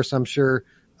 Of course, I'm sure,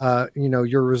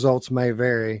 your results may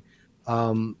vary.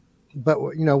 But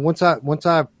once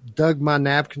I dug my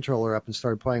nav controller up and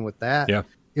started playing with that,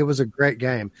 It was a great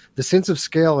game. The sense of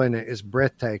scale in it is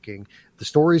breathtaking. The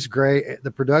story's great.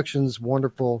 The production's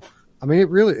wonderful. I mean,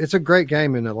 it's a great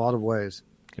game in a lot of ways.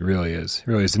 It really is. It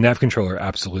really is. The nav controller,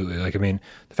 absolutely. Like, I mean,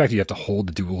 the fact that you have to hold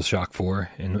the DualShock 4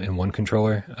 in one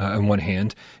controller, in one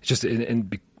hand, it's just,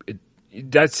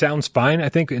 that sounds fine, I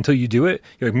think, until you do it.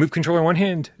 You're like, move controller in one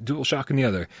hand, DualShock in the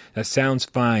other. That sounds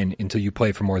fine until you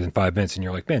play for more than 5 minutes, and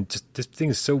you're like, man, this thing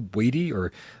is so weighty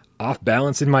or off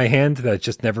balance in my hand that it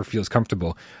just never feels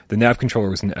comfortable. The nav controller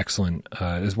was an excellent.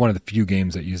 It was one of the few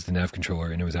games that used the nav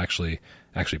controller, and it was actually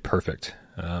perfect.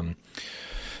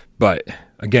 But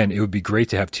again, it would be great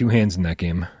to have two hands in that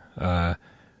game, and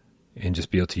just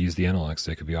be able to use the analog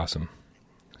stick. It'd be awesome.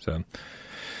 So.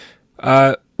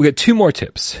 We got two more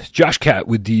tips. Josh Cat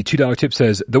with the $2 tip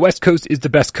says, "The West Coast is the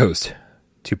best coast."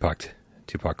 Tupac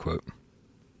quote.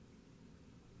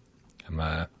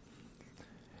 I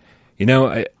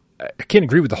can't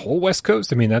agree with the whole West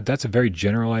Coast. I mean, that's a very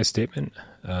generalized statement.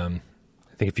 I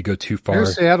think if you go too far,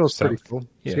 Seattle's south, pretty cool.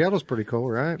 Yeah. Seattle's pretty cool,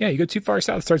 right? Yeah, you go too far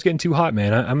south, it starts getting too hot,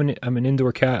 man. I'm an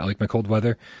indoor cat. I like my cold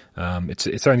weather. It's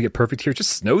starting to get perfect here. It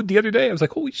just snowed the other day. I was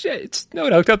like, holy shit, it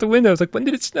snowed. I looked out the window. I was like, when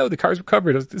did it snow? The cars were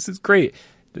covered. I was like, this is great.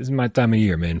 This is my time of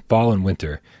year, man. Fall and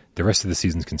winter. The rest of the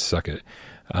seasons can suck it.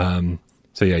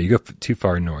 So yeah, you go too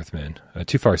far north, man.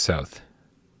 Too far south.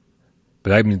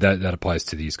 But I mean, that applies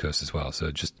to the East Coast as well.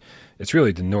 So it's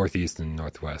really the Northeast and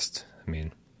Northwest. I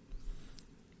mean,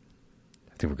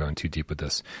 I think we're going too deep with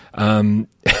this.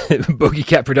 Bogey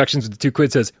Cat Productions with the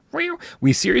 $2 says,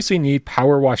 "We seriously need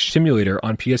Power Wash Simulator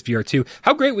on PSVR 2.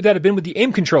 How great would that have been with the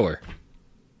aim controller?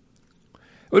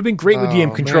 It would have been great with the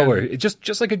aim controller. It's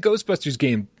just like a Ghostbusters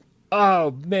game.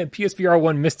 Oh, man, PSVR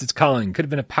 1 missed its calling. Could have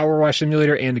been a Power Wash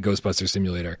Simulator and a Ghostbusters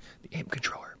Simulator. The aim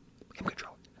controller.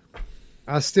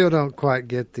 I still don't quite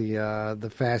get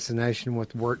the fascination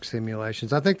with work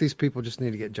simulations. I think these people just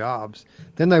need to get jobs.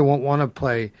 Then they won't want to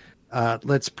play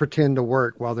let's pretend to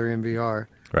work while they're in VR.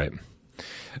 Right.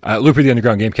 Looper the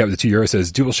Underground Game Cat with the €2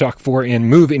 says, DualShock 4 and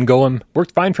Move in Golem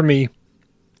worked fine for me.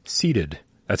 Seated.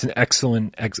 That's an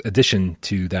excellent addition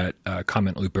to that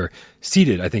comment, Looper.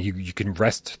 Seated, I think you can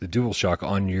rest the DualShock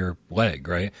on your leg,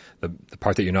 right? The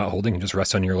part that you're not holding can just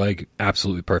rest on your leg.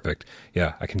 Absolutely perfect.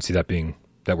 Yeah, I can see that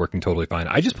working totally fine.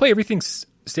 I just play everything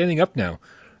standing up now.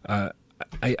 I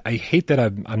hate that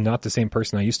I'm not the same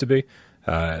person I used to be.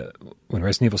 When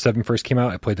Resident Evil 7 first came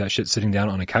out, I played that shit sitting down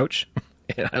on a couch,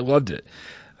 and I loved it.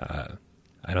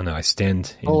 I don't know. I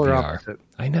stand in Polar VR. opposite.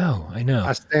 I know.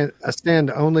 I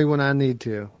stand only when I need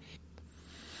to.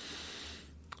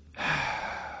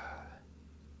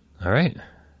 All right.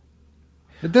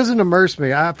 It doesn't immerse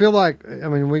me. I feel like, I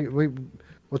mean,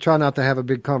 we'll try not to have a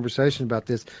big conversation about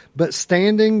this, but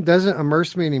standing doesn't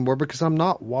immerse me anymore because I'm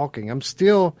not walking. I'm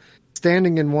still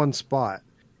standing in one spot,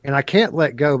 and I can't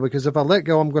let go because if I let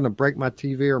go, I'm going to break my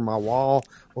TV or my wall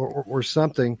or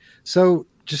something. So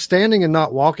just standing and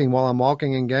not walking while I'm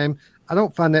walking in game, I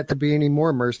don't find that to be any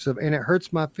more immersive, and it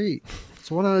hurts my feet.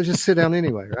 So why don't I just sit down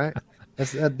anyway, right?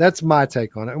 That's my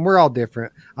take on it, and we're all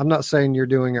different. I'm not saying you're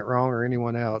doing it wrong or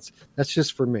anyone else. That's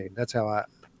just for me. That's how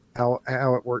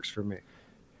it works for me.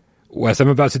 Wes, I'm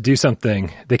about to do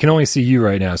something. They can only see you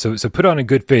right now, so put on a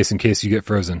good face in case you get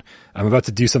frozen. I'm about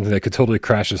to do something that could totally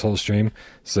crash this whole stream.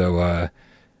 So,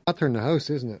 I'll turn the host,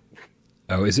 isn't it?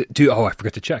 oh, is it? Oh, I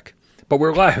forgot to check. But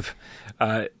we're live.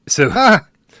 Listen, I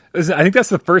think that's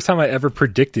the first time I ever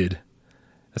predicted.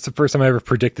 That's the first time I ever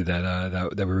predicted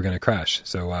that we were going to crash.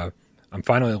 So I'm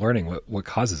finally learning what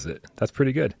causes it. That's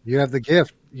pretty good. You have the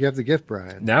gift. You have the gift,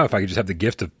 Brian. Now, if I could just have the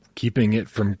gift of keeping it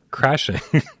from crashing,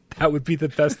 that would be the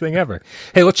best thing ever.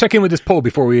 Hey, let's check in with this poll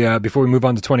before we move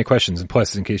on to 20 questions. And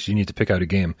plus, in case you need to pick out a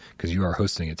game because you are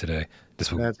hosting it today,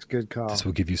 that's a good call. This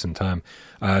will give you some time.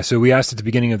 So we asked at the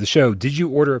beginning of the show, did you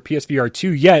order a PSVR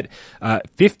 2 yet?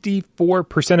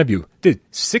 54% of you did.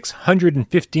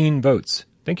 615 votes.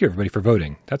 Thank you, everybody, for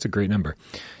voting. That's a great number.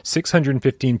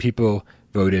 615 people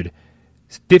voted.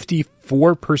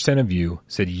 54% of you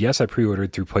said, yes, I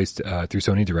pre-ordered through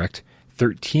Sony Direct.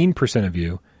 13% of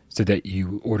you said that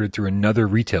you ordered through another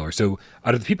retailer. So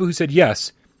out of the people who said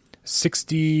yes,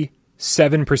 67%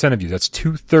 of you, that's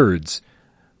 2/3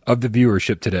 of the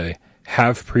viewership today,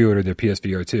 have pre-ordered their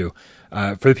PSVR 2.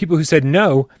 For the people who said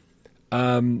no,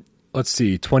 let's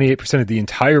see, 28% of the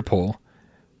entire poll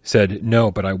said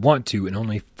no, but I want to, and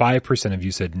only 5% of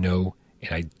you said no,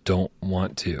 and I don't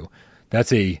want to.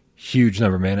 That's a huge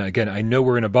number, man. Again, I know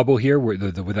we're in a bubble here. Where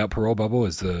the without parole bubble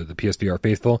is the PSVR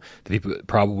faithful.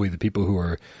 Probably the people who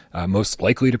are most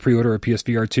likely to pre-order a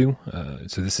PSVR 2.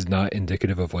 So this is not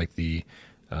indicative of like the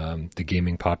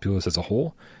gaming populace as a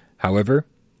whole. However,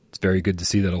 it's very good to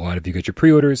see that a lot of you get your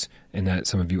pre-orders and that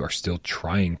some of you are still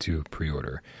trying to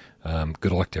pre-order.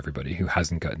 Good luck to everybody who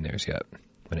hasn't gotten theirs yet.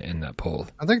 I'm going to end that poll.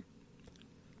 I think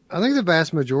the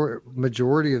vast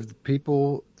majority of the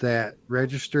people that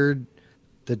registered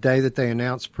the day that they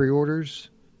announced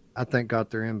pre-orders, I think got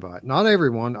their invite. Not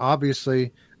everyone,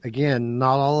 obviously. Again,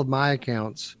 not all of my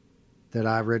accounts that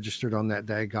I registered on that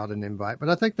day got an invite, but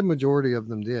I think the majority of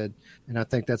them did, and I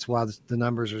think that's why the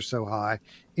numbers are so high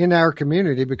in our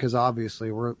community, because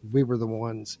obviously we were the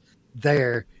ones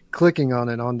there clicking on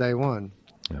it on day one.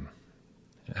 Yeah,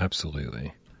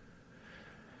 absolutely.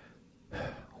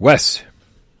 Wes,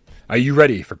 are you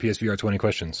ready for PSVR 20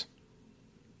 questions?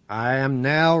 I am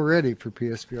now ready for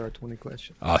PSVR 20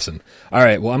 questions. Awesome. All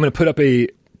right. Well, I'm going to put up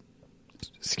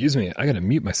excuse me, I got to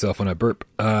mute myself when I burp.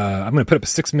 I'm going to put up a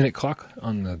 6-minute clock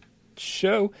on the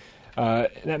show.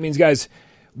 That means, guys,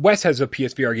 Wes has a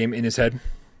PSVR game in his head.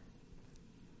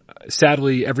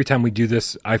 Sadly, every time we do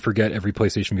this, I forget every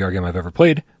PlayStation VR game I've ever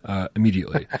played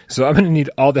immediately. So I'm going to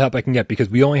need all the help I can get because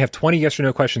we only have 20 yes or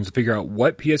no questions to figure out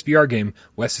what PSVR game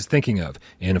Wes is thinking of.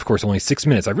 And, of course, only 6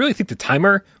 minutes. I really think the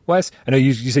timer, Wes, I know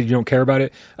you said you don't care about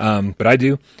it, but I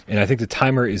do. And I think the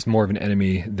timer is more of an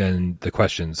enemy than the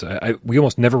questions. We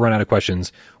almost never run out of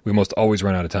questions. We almost always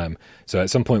run out of time. So at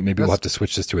some point, maybe we'll have to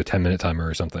switch this to a 10-minute timer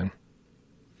or something.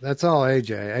 That's all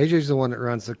AJ. AJ's the one that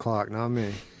runs the clock, not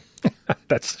me.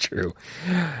 That's true.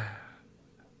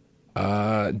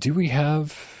 Do we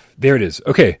have... There it is.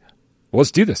 Okay. Well, let's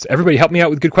do this. Everybody help me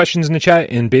out with good questions in the chat,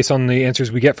 and based on the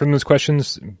answers we get from those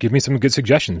questions, give me some good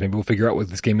suggestions. Maybe we'll figure out what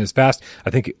this game is fast.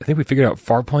 I think we figured out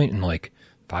Farpoint in like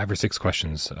 5 or 6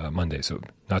 questions Monday, so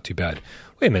not too bad.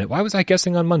 Wait a minute. Why was I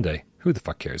guessing on Monday? Who the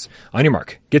fuck cares? On your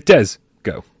mark. Get Des.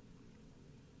 Go.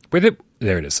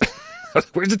 There it is.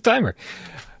 Where's the timer?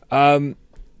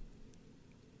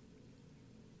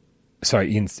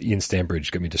 Sorry, Ian Stambridge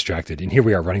got me distracted. And here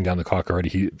we are running down the clock already.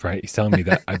 He's telling me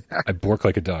that I bork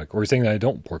like a dog. Or he's saying that I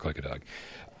don't bork like a dog.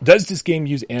 Does this game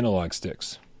use analog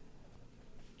sticks?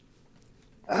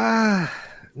 No,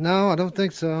 I don't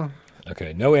think so.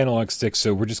 Okay, no analog sticks,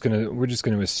 so we're just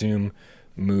gonna assume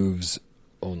moves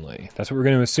only. That's what we're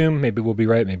gonna assume. Maybe we'll be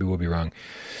right, maybe we'll be wrong.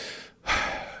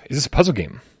 Is this a puzzle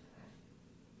game?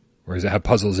 Or does it have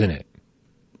puzzles in it?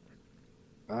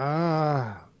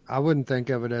 I wouldn't think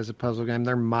of it as a puzzle game.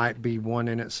 There might be one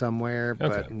in it somewhere,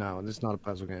 but okay. No, it's not a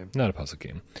puzzle game. Not a puzzle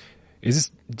game.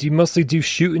 Do you mostly do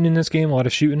shooting in this game? A lot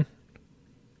of shooting?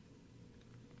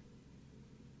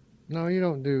 No, you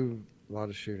don't do a lot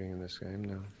of shooting in this game,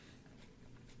 no.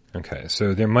 Okay,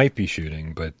 so there might be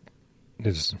shooting, but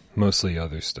there's mostly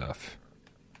other stuff.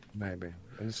 Maybe.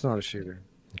 And it's not a shooter.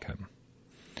 Okay.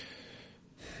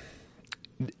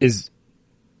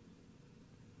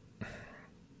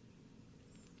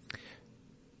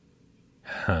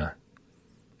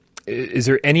 Is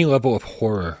there any level of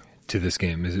horror to this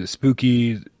game? Is it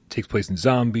spooky? Takes place in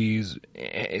zombies?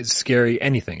 It's scary?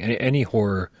 Anything? Any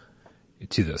horror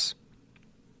to this?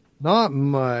 Not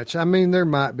much. I mean, there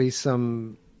might be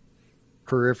some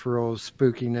peripheral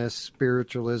spookiness,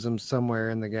 spiritualism somewhere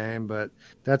in the game, but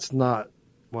that's not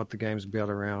what the game's built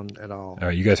around at all. All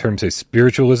right, you guys heard him say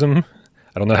spiritualism.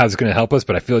 I don't know how it's going to help us,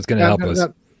 but I feel it's going to help us.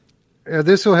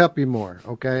 This will help you more.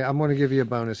 Okay, I'm going to give you a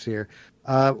bonus here.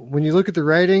 When you look at the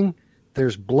rating,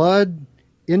 there's blood,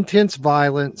 intense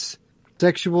violence,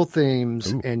 sexual themes,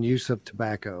 and use of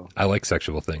tobacco. I like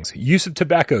sexual things. Use of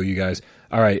tobacco, you guys.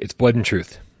 All right, it's Blood and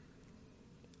Truth.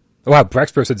 Oh, wow,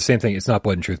 Braxpro said the same thing. It's not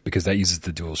Blood and Truth because that uses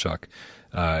the DualShock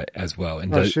as well.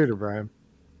 And shooter, Brian.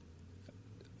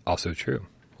 Also true.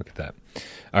 Look at that.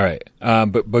 All right,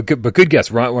 but good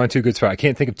guess. We're on to a good spot. I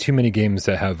can't think of too many games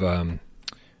that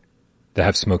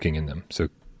have smoking in them. So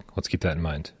let's keep that in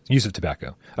mind. Use of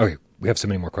tobacco. Okay, we have so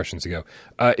many more questions to go.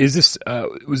 Was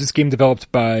this game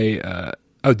developed by?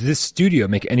 Did this studio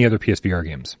make any other PSVR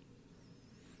games?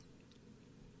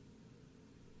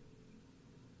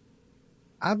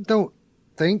 I don't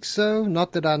think so.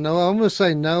 Not that I know. I'm going to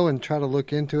say no and try to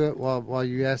look into it while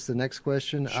you ask the next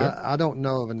question. Sure. I don't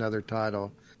know of another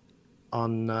title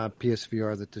on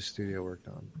PSVR that the studio worked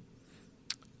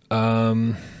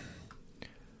on.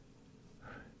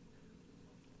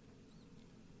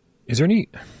 Is there any?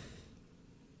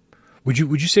 Would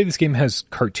you say this game has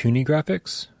cartoony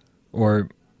graphics, or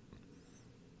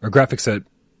graphics that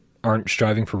aren't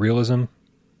striving for realism?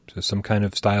 So some kind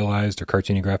of stylized or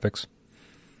cartoony graphics.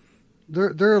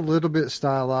 They're a little bit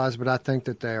stylized, but I think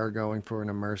that they are going for an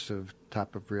immersive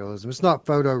type of realism. It's not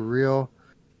photoreal,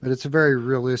 but it's a very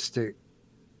realistic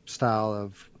style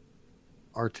of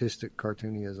artistic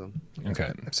cartoonism.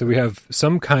 Okay, so we have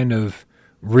some kind of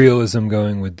realism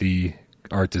going with the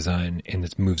art design, and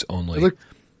it's moves only.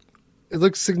 It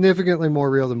looks significantly more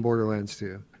real than Borderlands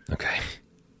 2. Okay.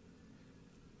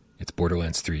 It's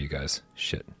Borderlands 3, you guys.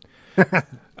 Shit. You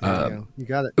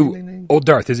got it. Ooh, Old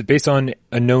Darth, is it based on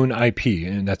a known IP,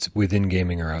 and that's within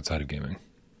gaming or outside of gaming?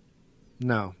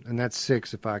 No, and that's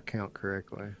 6 if I count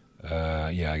correctly.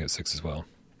 Yeah, I got 6 as well.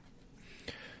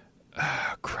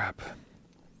 Crap.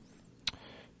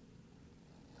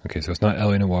 Okay, so it's not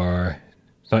L.A. Noire.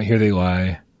 It's not Here They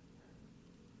Lie.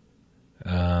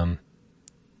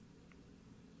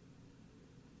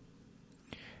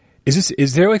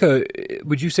 Is there like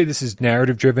would you say this is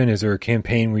narrative driven? Is there a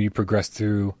campaign where you progress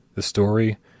through the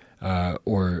story,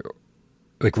 or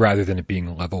like rather than it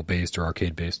being level based or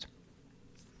arcade based?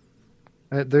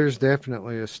 There's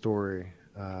definitely a story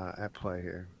at play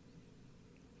here.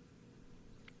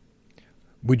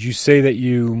 Would you say that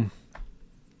you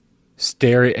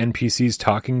stare at NPCs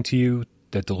talking to you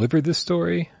that deliver this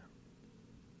story?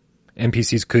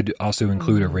 NPCs could also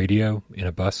include a radio in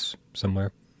a bus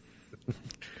somewhere.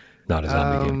 Not a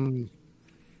zombie game.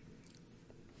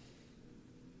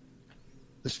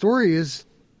 The story is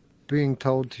being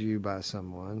told to you by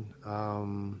someone.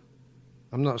 I'm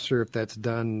not sure if that's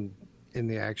done in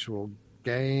the actual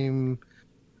game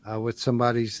with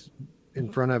somebody's in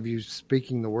front of you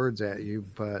speaking the words at you,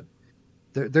 but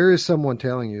there is someone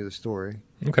telling you the story.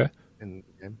 Okay. In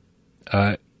the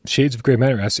game. Shades of Grey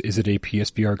Matter asks, is it a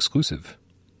PSVR exclusive?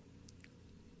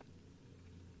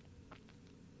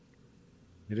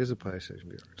 It is a PlayStation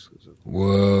VR exclusive.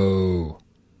 Whoa.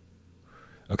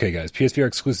 Okay, guys. PSVR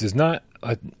exclusive is not.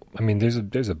 I mean, there's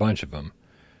a bunch of them.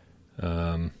 We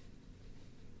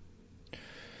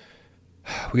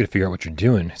got to figure out what you're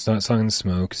doing. It's not Song in the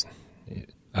Smoke.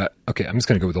 Okay, I'm just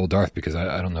going to go with Old Darth because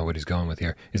I don't know what he's going with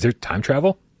here. Is there time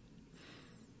travel?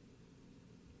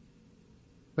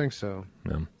 I think so.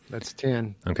 No. That's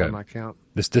 10 okay. on my count.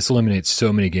 This eliminates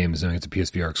so many games knowing it's a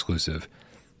PSVR exclusive.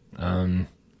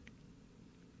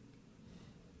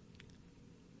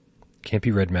 Can't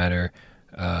be Red Matter.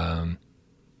 Yeah,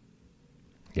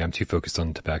 I'm too focused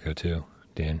on tobacco too,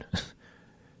 Dan.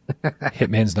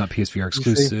 Hitman's not PSVR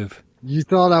exclusive. You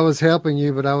thought I was helping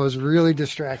you, but I was really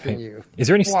distracting you. Is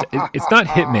there any? It's not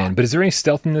Hitman, but is there any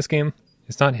stealth in this game?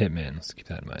 It's not Hitman. Let's keep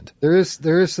that in mind. There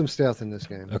is some stealth in this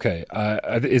game. Okay.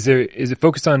 Is it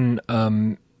focused on?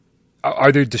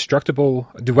 Are there destructible?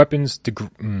 Do weapons?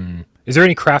 Is there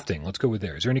any crafting? Let's go with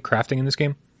there. Is there any crafting in this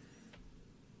game?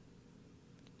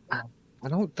 I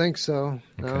don't think so.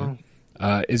 No.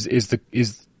 Okay. Is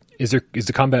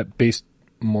the combat based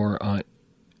more on?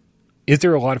 Is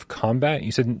there a lot of combat?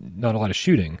 You said not a lot of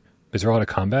shooting. Is there a lot of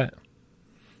combat?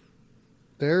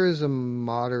 There is a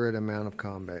moderate amount of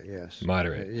combat. Yes.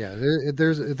 Moderate. Yeah.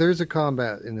 There's a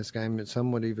combat in this game, and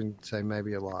some would even say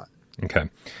maybe a lot. Okay.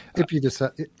 If you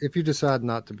decide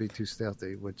not to be too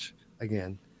stealthy, which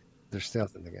again, there's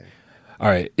stealth in the game. All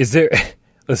right. Is there?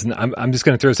 Listen, I'm just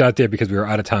going to throw this out there because we are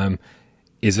out of time.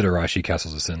 Is it Arashi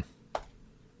Castles of Sin?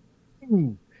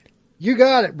 You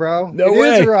got it, bro. No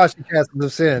way. It is Arashi Castles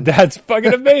of Sin. That's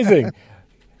fucking amazing.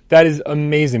 That is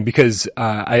amazing because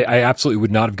I absolutely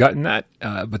would not have gotten that.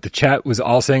 But the chat was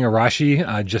all saying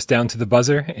Arashi just down to the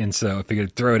buzzer. And so I figured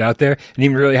I'd throw it out there and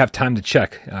even really have time to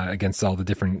check against all the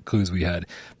different clues we had.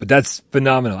 But that's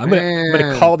phenomenal. I'm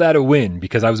gonna call that a win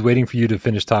because I was waiting for you to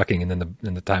finish talking and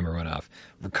then the timer went off.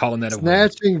 We're calling that a win.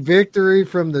 Snatching victory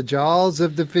from the jaws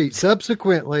of defeat.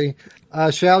 Subsequently,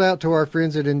 shout out to our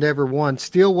friends at Endeavor One,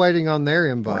 still waiting on their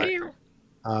invite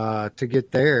to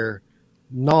get their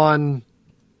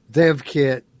non-dev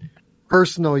kit,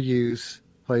 personal use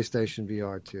PlayStation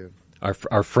VR 2.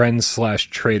 Our friends /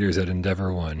 traders at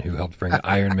Endeavor One who helped bring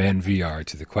Iron Man VR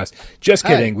to the Quest. Just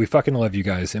kidding. We fucking love you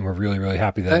guys, and we're really, really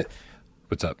happy that.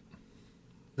 What's up?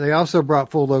 They also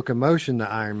brought full locomotion to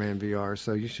Iron Man VR,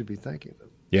 so you should be thanking them.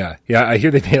 Yeah. I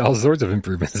hear they made all sorts of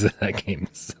improvements in that game.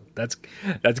 So that's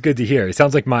good to hear. It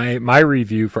sounds like my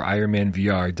review for Iron Man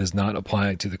VR does not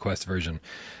apply to the Quest version.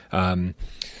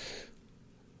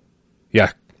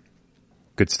 Yeah,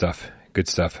 good stuff. Good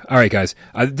stuff. All right, guys.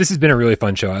 This has been a really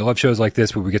fun show. I love shows like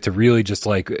this where we get to really just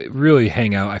really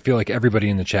hang out. I feel like everybody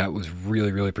in the chat was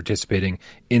really, really participating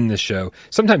in this show.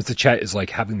 Sometimes the chat is like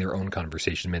having their own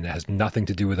conversation, man, that has nothing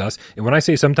to do with us. And when I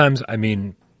say sometimes, I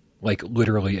mean like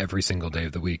literally every single day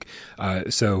of the week.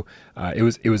 So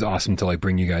it was awesome to like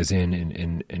bring you guys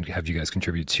in and have you guys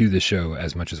contribute to the show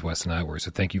as much as Wes and I were.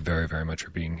 So thank you very, very much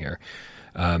for being here.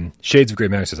 Shades of Grey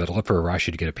Matter says, I'd love for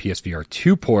Arashi to get a PSVR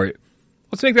 2 port.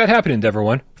 Let's make that happen, Endeavor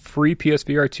One. Free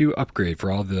PSVR 2 upgrade for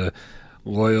all the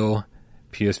loyal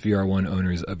PSVR 1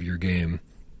 owners of your game.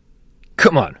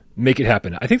 Come on, make it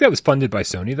happen. I think that was funded by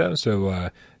Sony, though,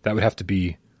 so that would have to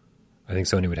be... I think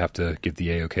Sony would have to give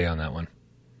the A-OK on that one.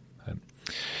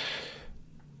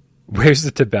 Where's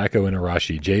the tobacco in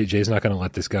Arashi? Jay's not going to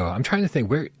let this go. I'm trying to think,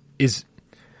 where is...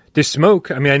 There's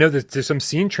smoke. I mean, I know that there's some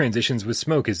scene transitions with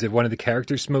smoke. Is it one of the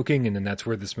characters smoking, and then that's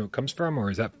where the smoke comes from,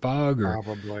 or is that fog? Or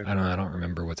probably. I don't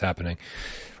remember what's happening.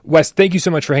 Wes, thank you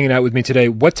so much for hanging out with me today.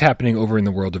 What's happening over in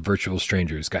the world of Virtual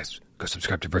Strangers, guys? Go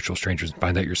subscribe to Virtual Strangers and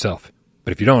find out yourself.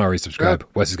 But if you don't already subscribe,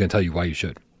 Wes is going to tell you why you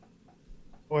should.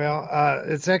 Well,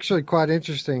 it's actually quite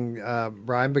interesting,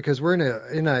 Brian, because we're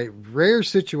in a rare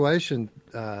situation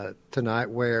tonight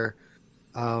where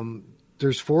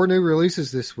there's 4 new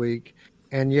releases this week.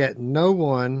 And yet no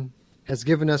one has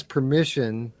given us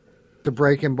permission to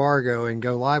break embargo and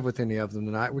go live with any of them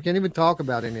tonight. We can't even talk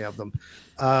about any of them.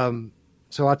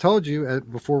 So I told you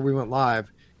before we went live,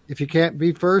 if you can't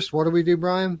be first, what do we do,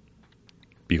 Brian?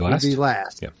 Be last? Be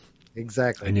last. Yeah.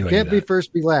 Exactly. I knew can't that. Be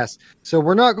first, be last. So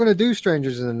we're not going to do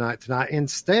Strangers in the Night tonight.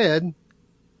 Instead,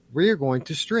 we are going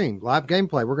to stream live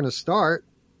gameplay. We're going to start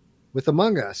with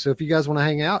Among Us. So if you guys want to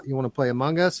hang out, you want to play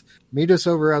Among Us, meet us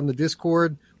over on the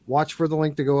Discord. Watch for the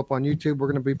link to go up on YouTube. We're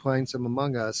going to be playing some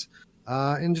Among Us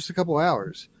in just a couple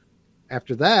hours.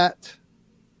 After that,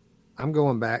 I'm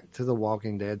going back to The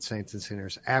Walking Dead Saints and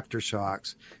Sinners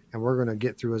Aftershocks, and we're going to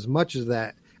get through as much of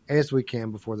that as we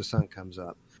can before the sun comes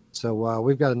up. So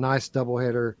we've got a nice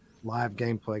doubleheader live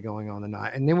gameplay going on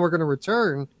tonight. And then we're going to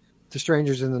return to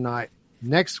Strangers in the Night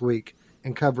next week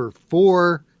and cover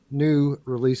 4 new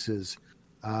releases,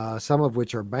 some of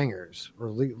which are bangers, or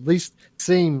at least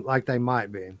seem like they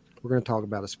might be. We're going to talk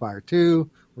about Aspire 2.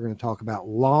 We're going to talk about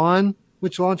Lawn,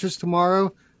 which launches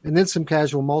tomorrow, and then some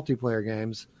casual multiplayer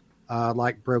games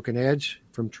like Broken Edge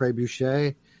from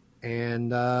Trebuchet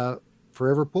and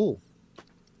Forever Pool.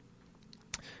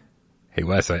 Hey,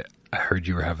 Wes, I heard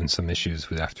you were having some issues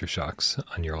with Aftershocks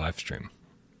on your live stream.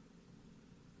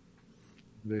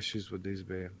 What issues would these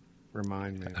be?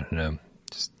 Remind me. I don't know.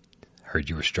 Just heard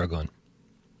you were struggling.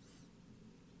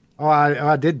 Oh,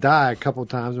 I did die a couple of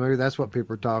times. Maybe that's what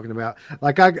people are talking about.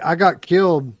 Like I got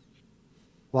killed.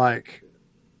 Like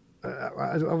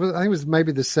I think it was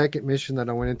maybe the second mission that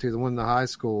I went into, the one in the high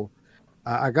school.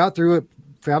 I got through it,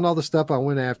 found all the stuff I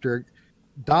went after,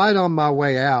 died on my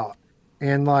way out,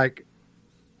 and like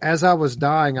as I was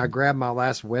dying, I grabbed my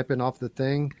last weapon off the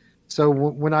thing. So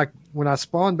when I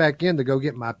spawned back in to go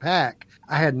get my pack,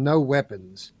 I had no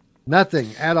weapons. Nothing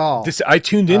at all. I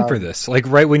tuned in for this, like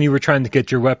right when you were trying to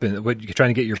get your weapon, you're trying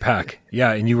to get your pack.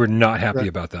 Yeah, and you were not happy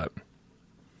about that.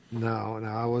 No,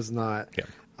 I was not. Yeah.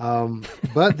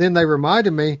 But then they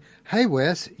reminded me, hey,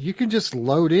 Wes, you can just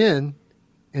load in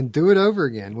and do it over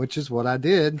again, which is what I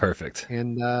did. Perfect.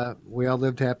 And we all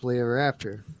lived happily ever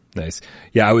after. Nice.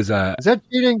 Yeah, I was... Is that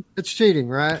cheating? It's cheating,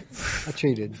 right? I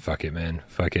cheated. Fuck it, man.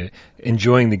 Fuck it.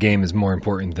 Enjoying the game is more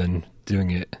important than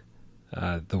doing it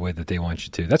the way that they want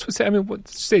you to. That's what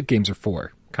save games are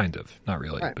for, kind of. Not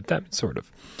really, right. But that sort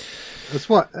of. That's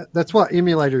what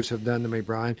emulators have done to me,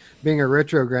 Brian. Being a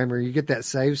retro gamer, you get that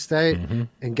save state,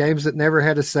 and games that never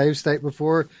had a save state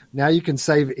before, now you can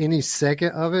save any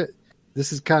second of it,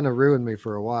 This has kind of ruined me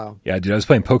for a while. Yeah, dude, I was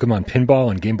playing Pokemon Pinball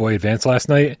on Game Boy Advance last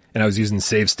night, and I was using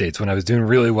save states when I was doing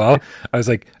really well. I was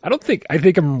like, I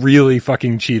think I'm really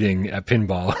fucking cheating at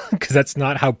pinball because that's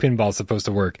not how pinball's supposed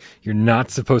to work. You're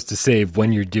not supposed to save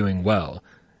when you're doing well.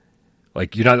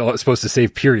 Like, you're not supposed to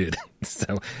save, period.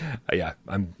 So, yeah,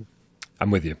 I'm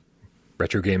with you.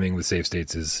 Retro gaming with save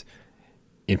states is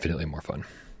infinitely more fun.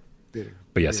 Yeah.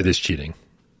 But yes, it is cheating.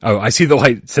 Oh, I see the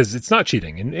light says it's not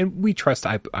cheating, and we trust.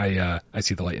 I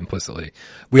see the light implicitly.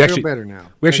 We actually feel better now.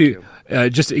 We actually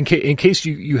just in case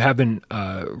you haven't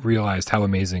realized how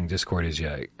amazing Discord is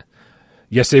yet.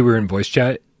 Yesterday we were in voice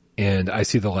chat, and I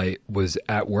see the light was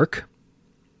at work,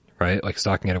 right, like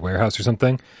stocking at a warehouse or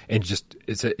something, and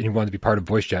he wanted to be part of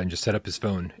voice chat and just set up his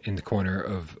phone in the corner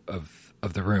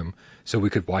of the room so we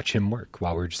could watch him work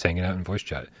while we were just hanging out in voice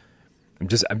chat. I'm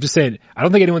just saying, I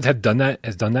don't think anyone has done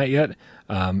that yet.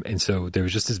 And so there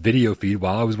was just this video feed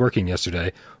while I was working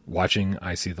yesterday, watching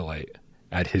I See the Light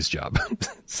at his job.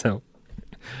 So,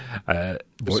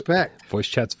 respect. Voice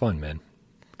chat's fun, man.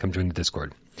 Come join the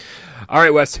Discord. All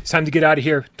right, Wes, it's time to get out of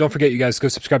here. Don't forget, you guys, go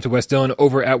subscribe to Wes Dillon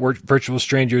over at Virtual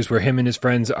Strangers, where him and his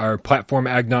friends are platform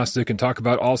agnostic and talk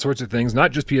about all sorts of things,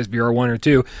 not just PSVR 1 or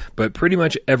 2, but pretty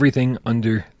much everything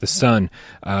under the sun,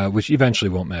 which eventually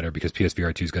won't matter because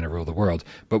PSVR 2 is going to rule the world.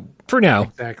 But for now,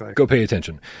 exactly. Go pay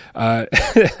attention.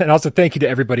 And also thank you to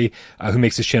everybody who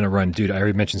makes this channel run. Dude, I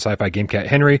already mentioned Sci-Fi Game Cat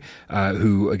Henry,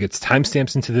 who gets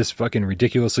timestamps into this fucking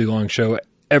ridiculously long show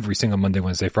every single Monday,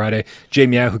 Wednesday, Friday. Jay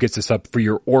Meow, who gets this up for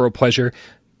your oral pleasure.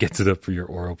 Gets it up for your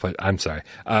oral pleasure. I'm sorry.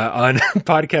 On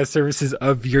podcast services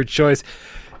of your choice.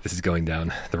 This is going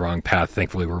down the wrong path.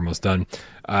 Thankfully, we're almost done.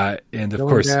 And of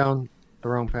course, down the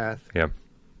wrong path. Yep.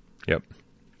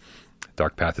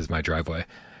 Dark path is my driveway.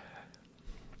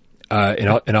 And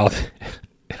all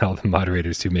the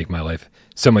moderators who make my life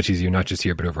so much easier, not just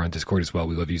here, but over on Discord as well.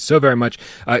 We love you so very much.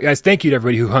 Guys, thank you to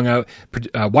everybody who hung out,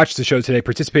 watched the show today,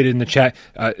 participated in the chat,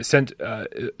 sent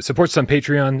supports on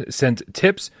Patreon, sent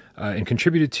tips, and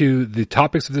contributed to the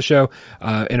topics of the show.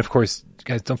 And of course,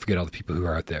 guys, don't forget all the people who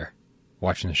are out there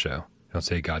watching the show. Don't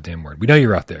say a goddamn word. We know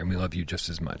you're out there, and we love you just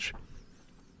as much.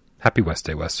 Happy West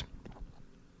Day, Wes.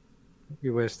 Happy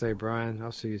West Day, Brian.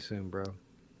 I'll see you soon, bro.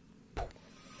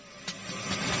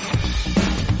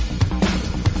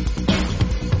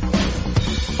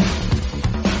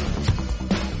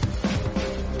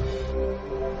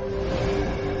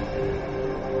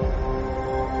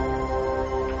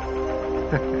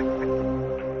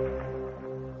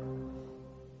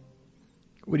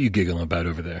 What are you giggling about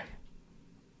over there?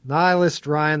 Nihilist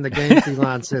Ryan, the game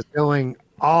feline, says going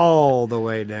all the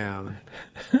way down.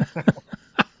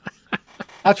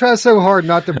 I try so hard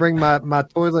not to bring my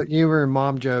toilet humor and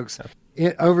mom jokes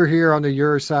over here on the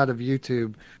Euro side of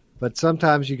YouTube, but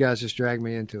sometimes you guys just drag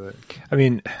me into it. I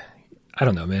mean, I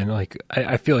don't know, man. Like,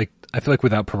 I feel like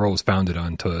Without Parole was founded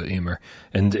on toilet humor,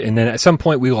 and then at some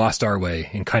point we lost our way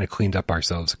and kind of cleaned up our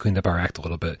act a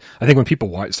little bit. I think when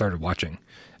people started watching.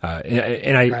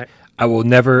 Right. I will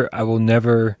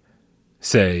never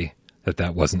say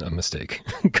that wasn't a mistake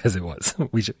because it was.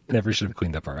 We should have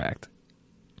cleaned up our act.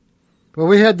 Well,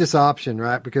 we had this option,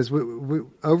 right? Because we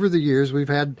over the years we've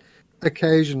had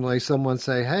occasionally someone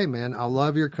say, "Hey, man, I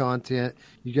love your content.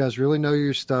 You guys really know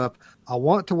your stuff. I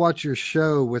want to watch your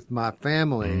show with my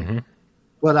family,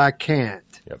 but I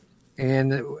can't." Yep.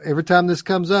 And every time this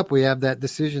comes up, we have that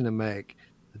decision to make.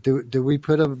 Do we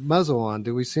put a muzzle on?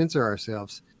 Do we censor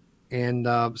ourselves? And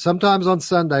sometimes on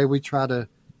Sunday we try to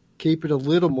keep it a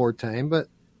little more tame, but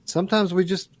sometimes we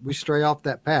stray off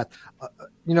that path.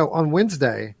 On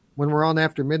Wednesday when we're on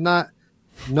after midnight,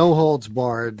 no holds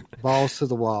barred, balls to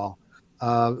the wall.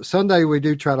 Sunday we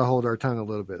do try to hold our tongue a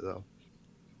little bit though.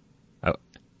 Oh,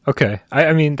 okay.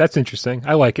 I mean that's interesting.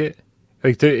 I like it.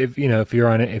 Like if you're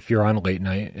on a late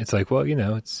night, it's like, well,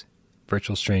 it's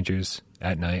Virtual Strangers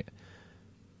at night.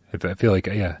 I feel like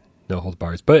no holds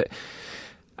bars, but.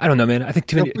 I don't know, man. I think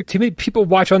too many people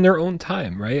watch on their own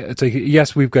time, right? It's like,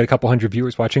 yes, we've got a couple hundred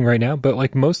viewers watching right now, but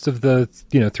like most of the,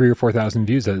 3,000 or 4,000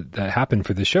 views that happen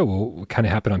for this show will kind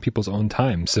of happen on people's own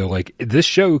time. So like this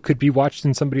show could be watched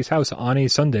in somebody's house on a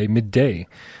Sunday midday.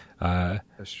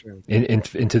 That's true. And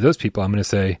to those people, I'm going to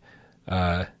say,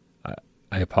 I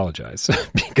apologize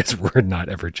because we're not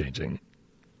ever changing.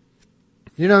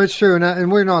 It's true.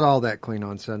 And we're not all that clean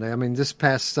on Sunday. I mean, this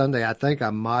past Sunday, I think I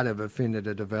might have offended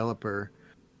a developer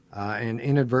and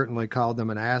inadvertently called them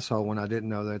an asshole when I didn't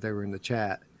know that they were in the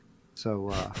chat.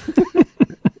 So,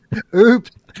 oops.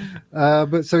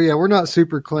 But so, yeah, we're not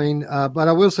super clean. But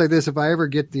I will say this, if I ever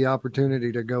get the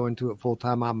opportunity to go into it full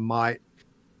time, I might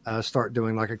start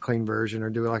doing like a clean version or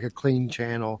do like a clean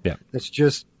channel. Yeah. That's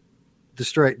just the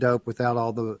straight dope without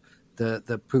all the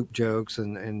poop jokes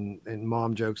and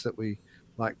mom jokes that we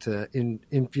like to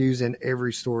infuse in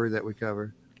every story that we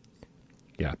cover.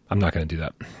 Yeah, I'm not going to do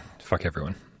that. Fuck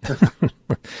everyone.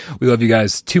 We love you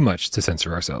guys too much to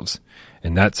censor ourselves.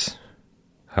 And that's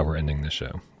how we're ending this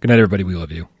show. Good night, everybody. We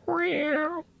love you.